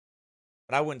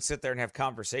 But I wouldn't sit there and have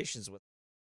conversations with them.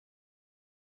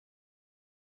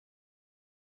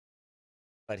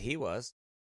 But he was.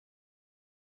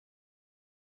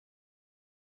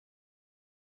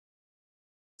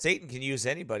 Satan can use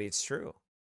anybody, it's true.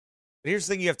 But here's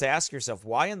the thing you have to ask yourself,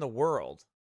 why in the world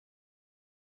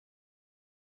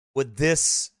would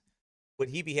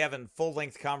he be having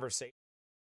full-length conversation?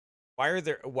 Why are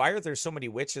there so many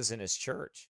witches in his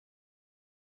church?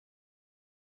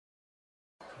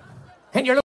 And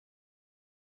you're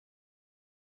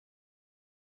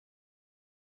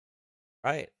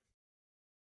right.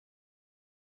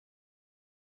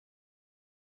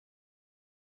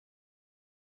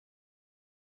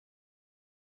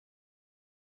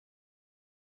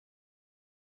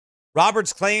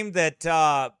 Roberts claimed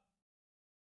that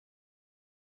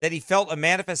he felt a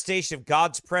manifestation of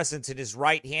God's presence in his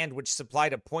right hand, which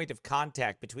supplied a point of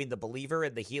contact between the believer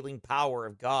and the healing power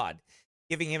of God,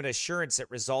 giving him an assurance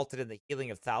that resulted in the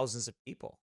healing of thousands of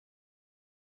people.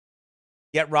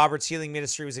 Yet Roberts' healing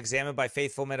ministry was examined by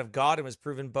faithful men of God and was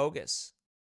proven bogus.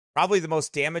 Probably the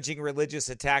most damaging religious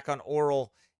attack on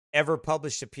oral ever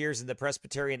published appears in the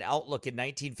Presbyterian Outlook in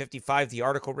 1955. The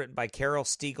article, written by Carroll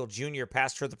Stegall Jr.,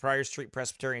 pastor of the Prior Street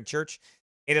Presbyterian Church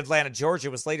in Atlanta, Georgia,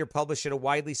 was later published in a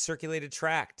widely circulated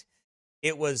tract.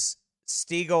 It was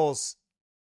Stegall's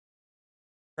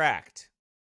tract,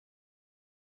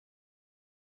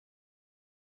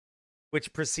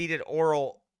 which preceded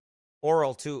oral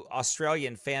to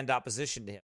Australian fanned opposition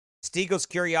to him. Stegall's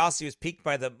curiosity was piqued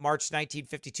by the March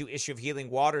 1952 issue of Healing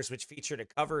Waters, which featured a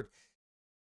covered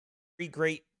 3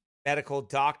 great medical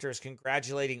doctors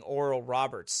congratulating Oral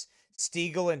Roberts.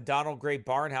 Stegall and Donald Gray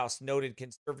Barnhouse, noted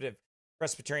conservative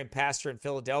Presbyterian pastor in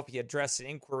Philadelphia, addressed an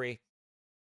inquiry to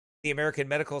the American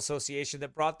Medical Association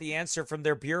that brought the answer from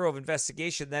their Bureau of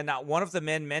Investigation that not one of the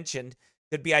men mentioned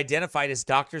could be identified as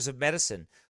doctors of medicine.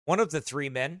 One of the 3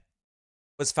 men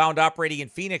was found operating in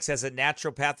Phoenix as a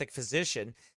naturopathic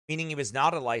physician, meaning he was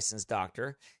not a licensed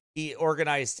doctor. He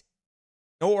organized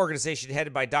no organization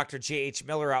headed by Dr. J.H.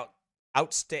 Miller,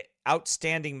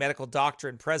 outstanding medical doctor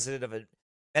and president of a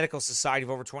medical society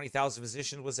of over 20,000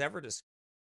 physicians, was ever discovered.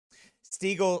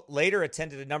 Stegall later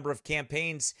attended a number of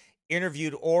campaigns,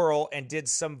 interviewed Oral, and did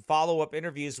some follow-up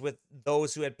interviews with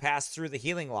those who had passed through the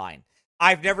healing line.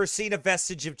 I've never seen a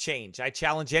vestige of change. I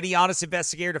challenge any honest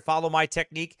investigator to follow my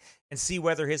technique and see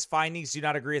whether his findings do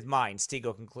not agree with mine,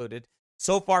 Stegall concluded.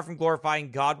 So far from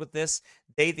glorifying God with this,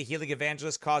 they, the healing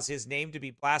evangelists, cause his name to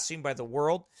be blasphemed by the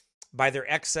world by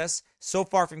their excess. So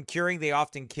far from curing, they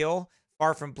often kill.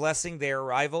 Far from blessing, their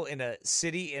arrival in a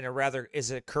city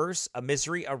is a curse, a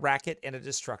misery, a racket, and a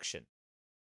destruction.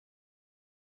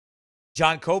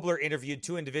 John Kobler interviewed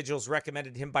 2 individuals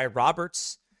recommended him by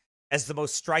Roberts as the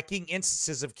most striking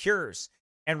instances of cures,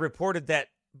 and reported that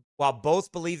while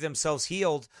both believed themselves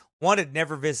healed, one had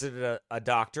never visited a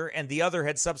doctor, and the other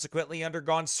had subsequently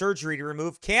undergone surgery to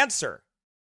remove cancer.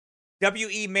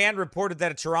 W.E. Mann reported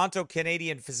that a Toronto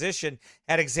Canadian physician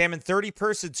had examined 30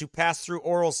 persons who passed through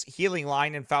Oral's healing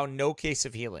line and found no case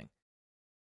of healing.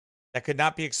 That could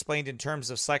not be explained in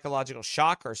terms of psychological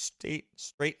shock or straight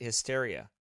hysteria.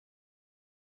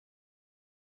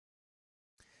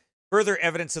 Further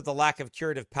evidence of the lack of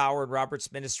curative power in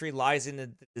Robert's ministry lies in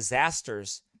the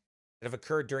disasters that have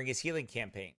occurred during his healing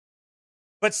campaign.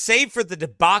 But save for the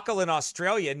debacle in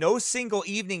Australia, no single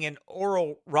evening in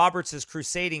Oral Roberts'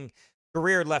 crusading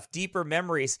career left deeper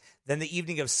memories than the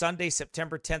evening of Sunday,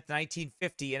 September 10th,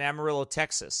 1950 in Amarillo,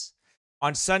 Texas.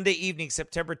 On Sunday evening,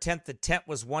 September 10th, the tent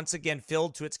was once again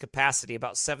filled to its capacity,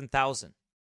 about 7,000.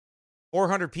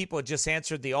 400 people had just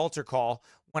answered the altar call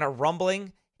when a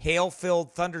rumbling,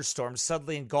 hail-filled thunderstorm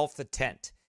suddenly engulfed the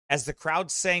tent. As the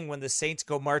crowd sang When the Saints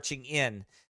Go Marching In,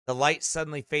 the light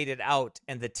suddenly faded out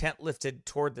and the tent lifted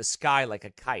toward the sky like a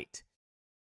kite.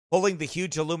 Pulling the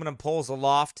huge aluminum poles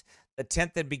aloft, the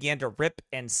tent then began to rip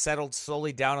and settled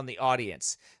slowly down on the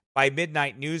audience. By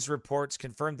midnight, news reports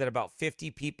confirmed that about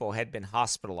 50 people had been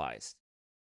hospitalized.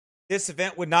 This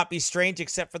event would not be strange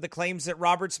except for the claims that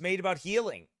Roberts made about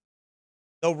healing.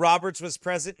 Though Roberts was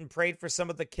present and prayed for some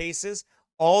of the cases,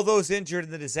 all those injured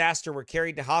in the disaster were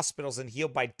carried to hospitals and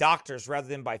healed by doctors rather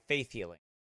than by faith healing.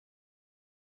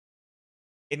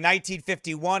 In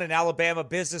 1951, an Alabama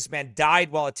businessman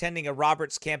died while attending a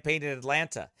Roberts campaign in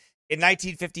Atlanta. In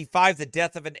 1955, the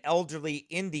death of an elderly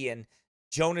Indian,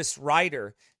 Jonas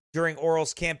Ryder, during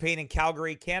Oral's campaign in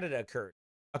Calgary, Canada, occurred.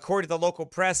 According to the local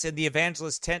press, in the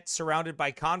evangelist tent surrounded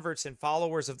by converts and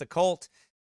followers of the cult,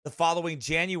 the following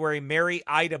January, Mary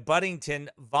Ida Buddington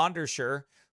Vondersher,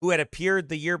 who had appeared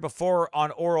the year before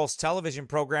on Oral's television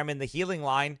program In the Healing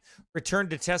Line,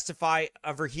 returned to testify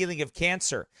of her healing of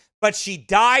cancer. But she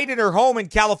died in her home in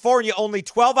California only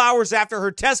 12 hours after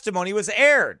her testimony was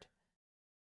aired.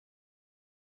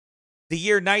 The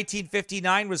year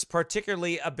 1959 was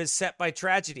particularly beset by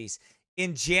tragedies.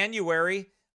 In January,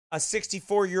 a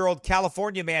 64-year-old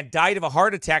California man died of a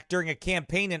heart attack during a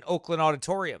campaign in Oakland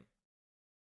Auditorium.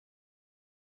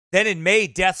 Then in May,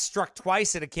 death struck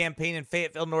twice at a campaign in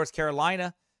Fayetteville, North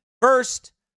Carolina.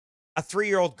 First, a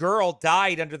 3-year-old girl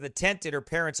died under the tent in her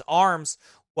parents' arms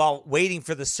while waiting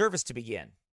for the service to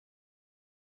begin.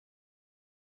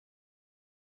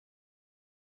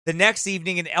 The next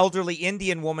evening, an elderly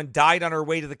Indian woman died on her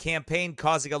way to the campaign,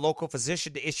 causing a local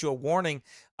physician to issue a warning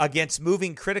against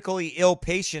moving critically ill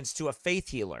patients to a faith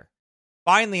healer.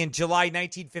 Finally, in July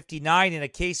 1959, in a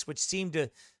case which seemed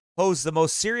to pose the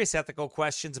most serious ethical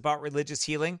questions about religious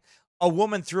healing, a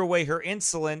woman threw away her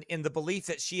insulin in the belief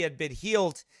that she had been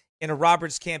healed in a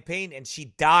Roberts campaign, and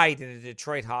she died in a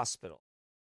Detroit hospital.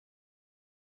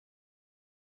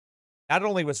 Not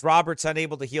only was Roberts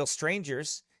unable to heal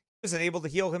strangers, he was unable to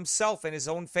heal himself and his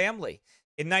own family.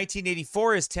 In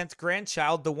 1984, his 10th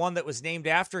grandchild, the one that was named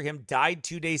after him, died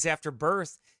 2 days after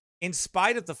birth, in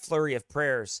spite of the flurry of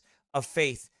prayers of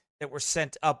faith that were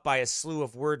sent up by a slew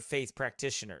of word faith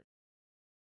practitioners.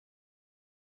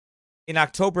 In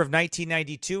October of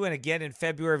 1992 and again in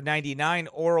February of 99,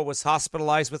 Oral was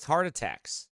hospitalized with heart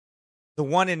attacks. The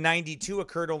one in 92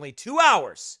 occurred only 2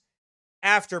 hours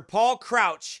after Paul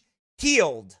Crouch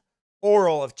healed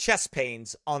Oral of chest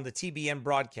pains on the TBN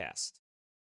broadcast.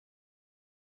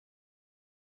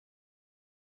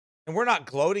 And we're not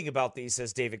gloating about these,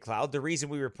 says David Cloud. The reason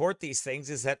we report these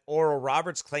things is that Oral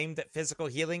Roberts claimed that physical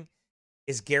healing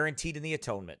is guaranteed in the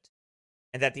atonement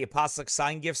and that the apostolic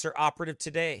sign gifts are operative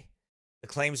today. The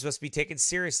claims must be taken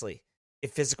seriously.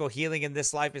 If physical healing in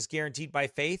this life is guaranteed by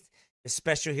faith, if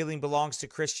special healing belongs to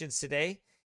Christians today,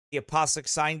 the apostolic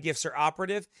sign gifts are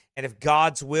operative, and if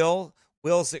God's wills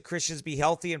that Christians be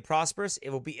healthy and prosperous, it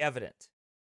will be evident.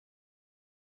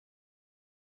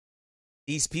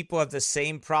 These people have the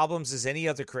same problems as any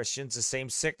other Christians, the same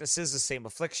sicknesses, the same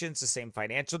afflictions, the same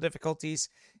financial difficulties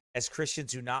as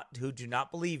Christians who do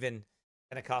not believe in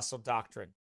Pentecostal doctrine.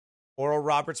 Oral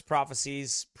Roberts'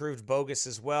 prophecies proved bogus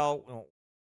as well.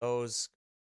 Those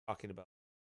talking about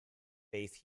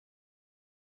faith.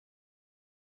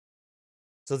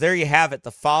 So there you have it,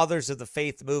 the fathers of the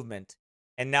faith movement,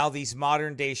 and now these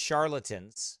modern day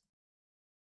charlatans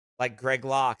like Greg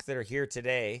Locke that are here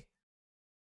today.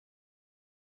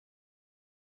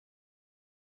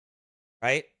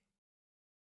 Right?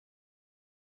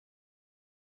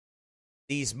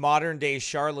 These modern day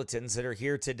charlatans that are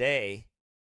here today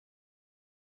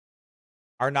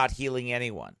are not healing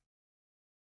anyone.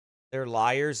 They're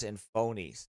liars and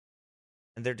phonies,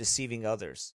 and they're deceiving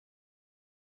others.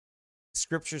 The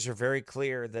scriptures are very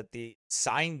clear that the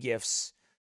sign gifts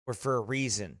were for a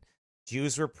reason.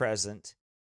 Jews were present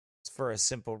for a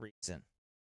simple reason.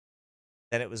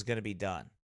 That it was going to be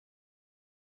done.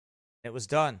 It was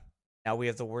done. Now we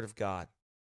have the Word of God.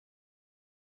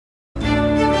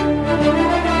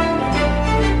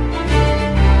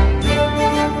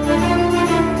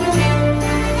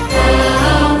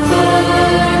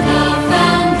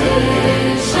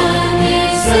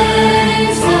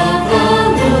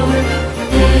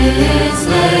 Is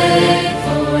laid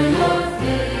for your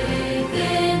faith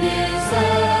in His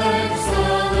love.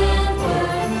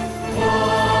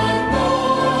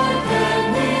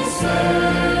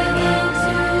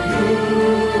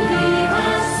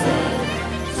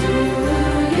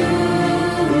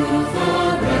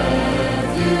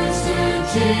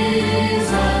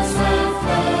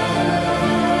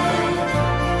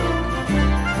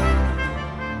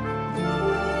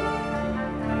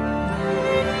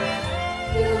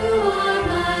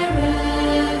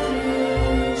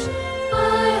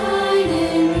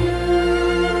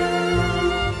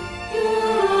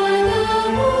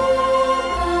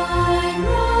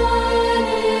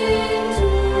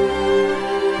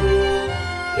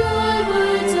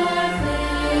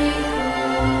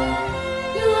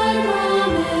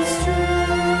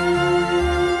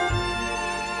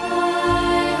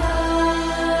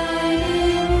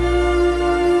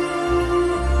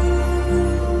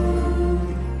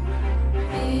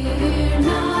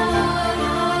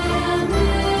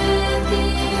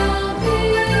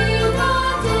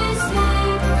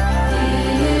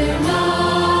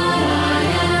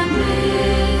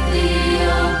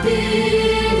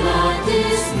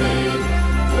 made.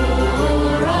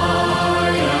 For I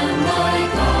am thy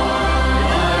God,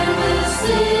 I will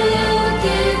still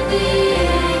give thee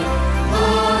aid.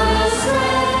 I'll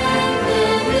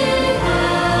strengthen thee,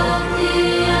 help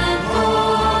thee, and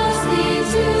cause thee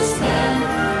to stand,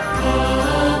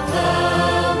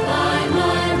 upheld by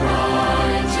my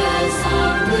righteous,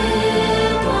 omnipotent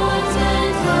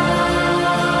hand.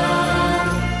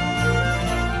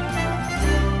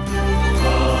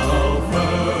 How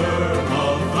firm a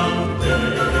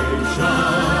foundation,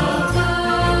 how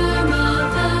firm a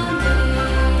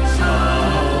foundation,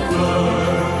 how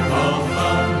firm a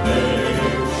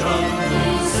foundation, ye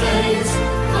saints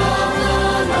of the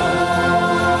Lord.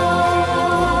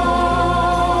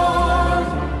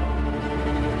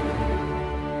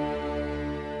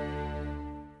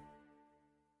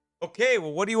 Okay,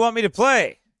 well, what do you want me to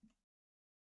play?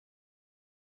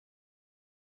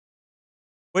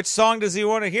 Which song does he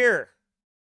want to hear?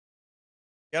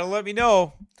 Gotta let me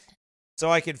know so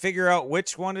I can figure out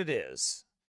which one it is.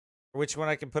 Or which one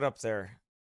I can put up there.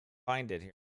 Find it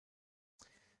here.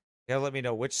 Gotta let me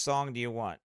know which song do you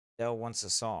want. Dell wants a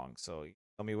song, so you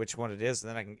tell me which one it is,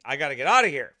 and then I gotta get out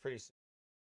of here pretty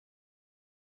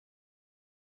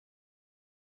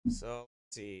soon. So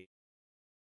let's see.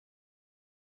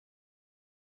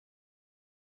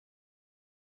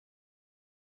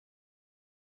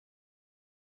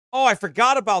 Oh, I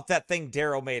forgot about that thing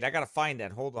Daryl made. I gotta find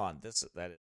that. Hold on.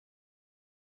 That is.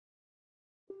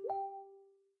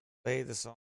 Play the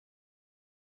song.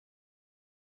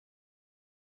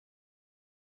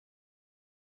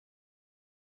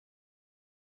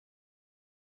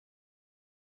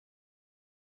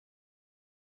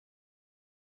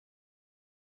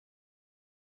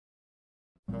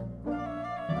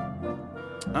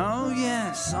 Oh,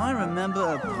 yes, I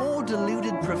remember a poor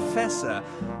deluded professor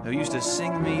who used to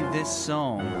sing me this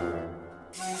song.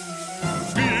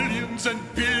 Billions and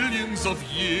billions of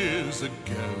years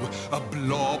ago, a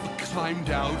blob climbed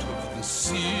out of the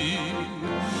sea.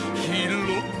 He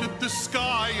looked at the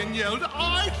sky and yelled,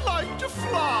 "I'd like to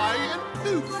fly," and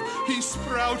poof, he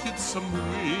sprouted some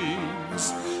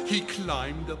wings. He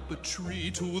climbed up a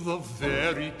tree to the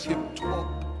very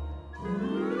tip-top.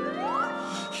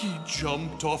 He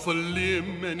jumped off a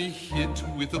limb and he hit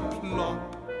with a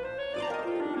plop.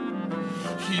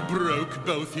 He broke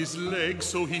both his legs,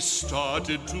 so he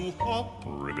started to hop.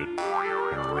 Ribbit,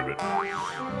 ribbit.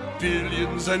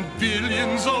 Billions and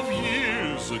billions of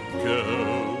years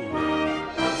ago.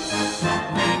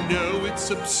 We know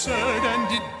it's absurd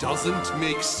and it doesn't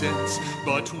make sense,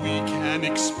 but we can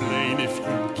explain if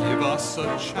you give us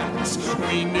a chance.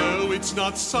 We know it's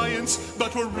not science,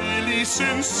 but we're really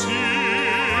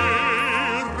sincere.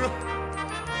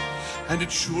 And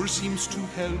it sure seems to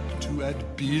help to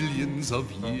add billions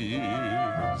of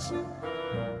years.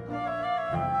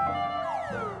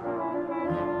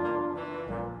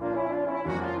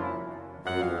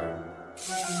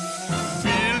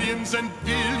 Billions and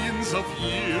billions of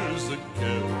years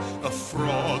ago, a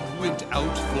frog went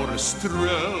out for a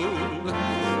stroll.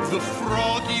 The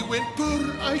froggy went,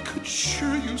 "Brr, I could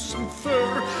sure use some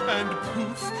fur," and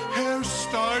poof, hair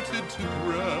started to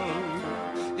grow.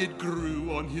 It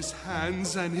grew on his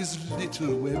hands and his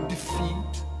little webbed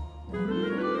feet.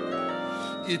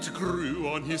 It grew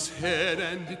on his head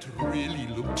and it really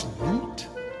looked neat.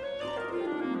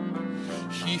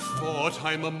 He thought,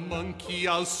 "I'm a monkey,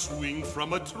 I'll swing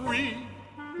from a tree."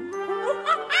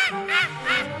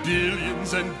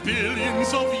 Billions and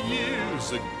billions of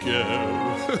years ago.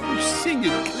 Sing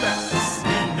it, class.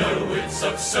 We know it's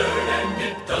absurd and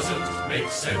it doesn't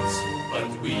make sense, but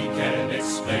we can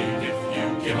explain if you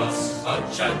give us a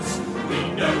chance. We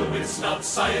know it's not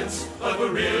science, but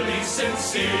we're really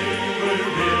sincere. We're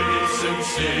really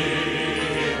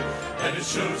sincere. And it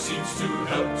sure seems to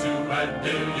help to add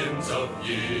billions of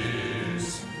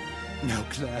years. Now,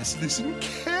 class, listen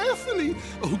carefully.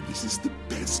 Oh, this is the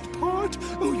best part.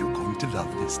 Oh, you're going to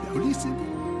love this. Now, listen.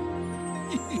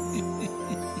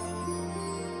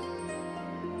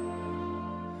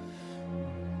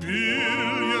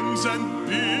 Billions and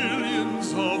billions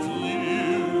of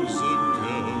years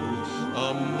ago,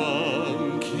 a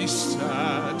monkey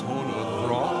sat on a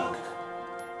rock.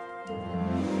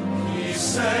 He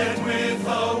said with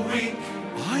a wink,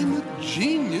 "I'm a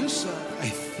genius, I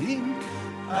think."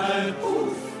 and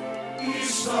poof, he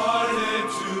started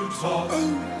to talk.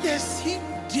 Oh, yes, he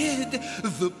did.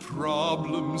 The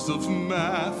problems of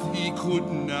math he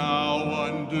could now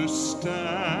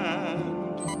understand.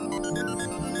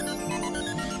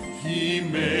 He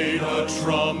made a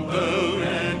trombone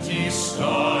and he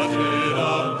started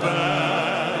a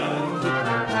band.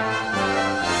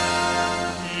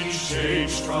 Each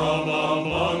changed from a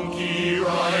monkey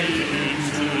right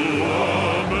into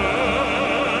a man.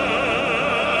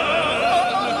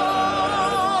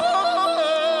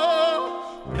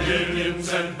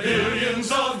 Billions and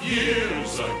billions of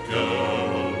years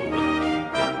ago.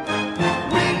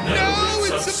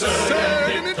 It's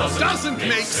absurd and it doesn't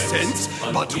make sense,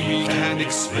 but we can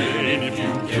explain if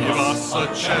you give us a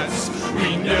chance.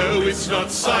 We know it's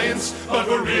not science, but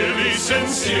we're really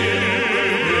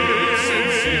sincere.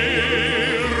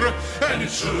 And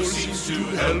it sure seems to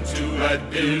help to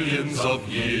add billions of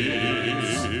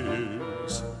years.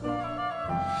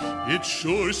 It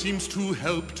sure seems to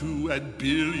help to add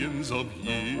billions of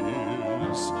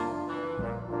years.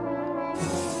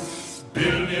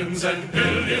 Billions and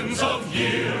billions of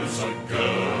years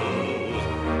ago.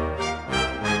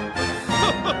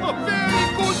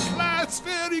 Very good, class,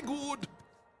 very good.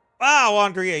 Wow,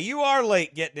 Andrea, you are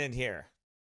late getting in here.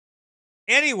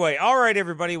 Anyway, all right,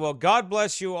 everybody. Well, God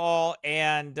bless you all.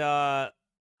 And I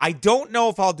don't know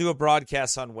if I'll do a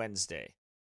broadcast on Wednesday.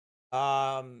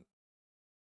 We'll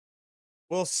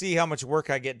see how much work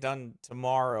I get done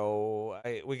tomorrow.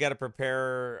 We got to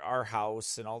prepare our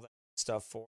house and all that stuff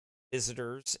for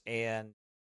visitors and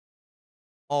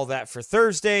all that for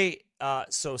Thursday.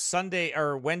 So Sunday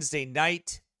or Wednesday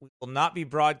night, we will not be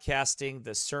broadcasting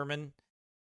the sermon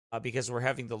because we're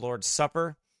having the Lord's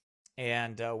Supper,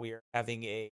 and we are having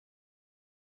a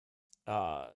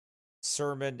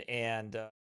sermon and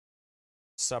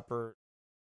supper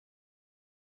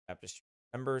Baptist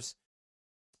members.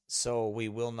 So we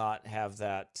will not have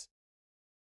that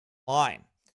line.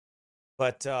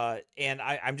 But, and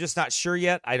I'm just not sure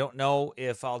yet. I don't know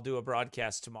if I'll do a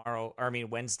broadcast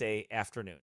Wednesday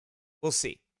afternoon. We'll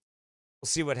see. We'll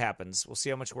see what happens. We'll see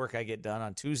how much work I get done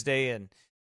on Tuesday. And,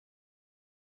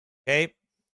 okay.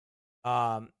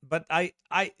 But I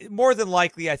more than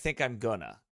likely, I think I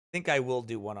will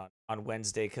do one on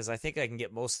Wednesday because I think I can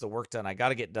get most of the work done. I got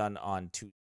to get done on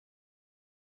Tuesday.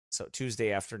 So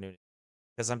Tuesday afternoon.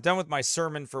 Because I'm done with my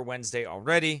sermon for Wednesday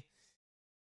already.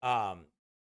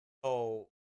 So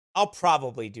I'll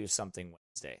probably do something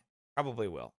Wednesday. Probably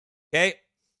will. Okay.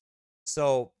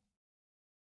 So,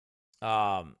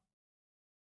 I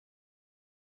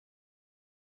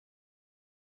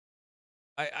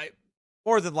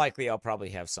more than likely I'll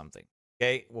probably have something.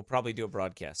 Okay. We'll probably do a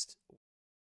broadcast.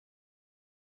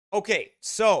 Okay.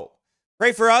 So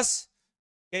pray for us.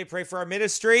 Okay. Pray for our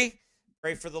ministry.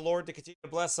 Pray for the Lord to continue to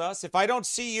bless us. If I don't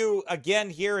see you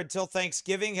again here until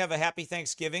Thanksgiving, have a happy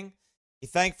Thanksgiving. Be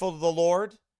thankful to the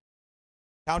Lord.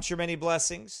 Count your many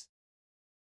blessings.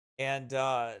 And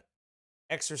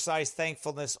exercise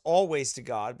thankfulness always to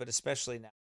God, but especially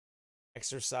now.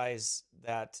 Exercise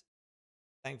that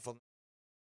thankfulness.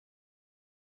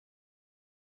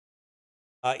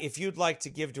 If you'd like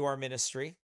to give to our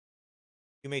ministry,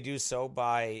 you may do so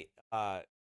by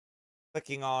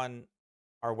clicking on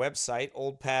our website,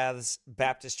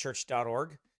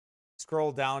 oldpathsbaptistchurch.org.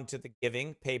 Scroll down to the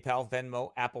giving, PayPal,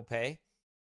 Venmo, Apple Pay.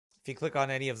 If you click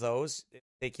on any of those, it'll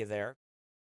take you there.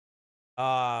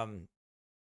 Or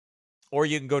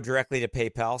you can go directly to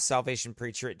PayPal,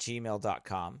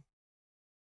 salvationpreacher@gmail.com.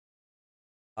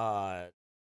 Or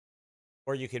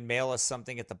you can mail us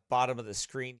something at the bottom of the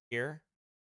screen here.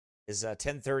 Is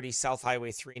 1030 South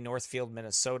Highway 3, Northfield,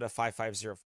 Minnesota,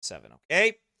 55047.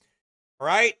 Okay? All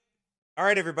right? All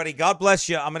right, everybody. God bless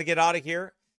you. I'm going to get out of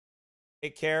here.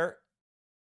 Take care.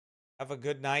 Have a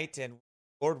good night. And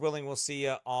Lord willing, we'll see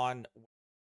you on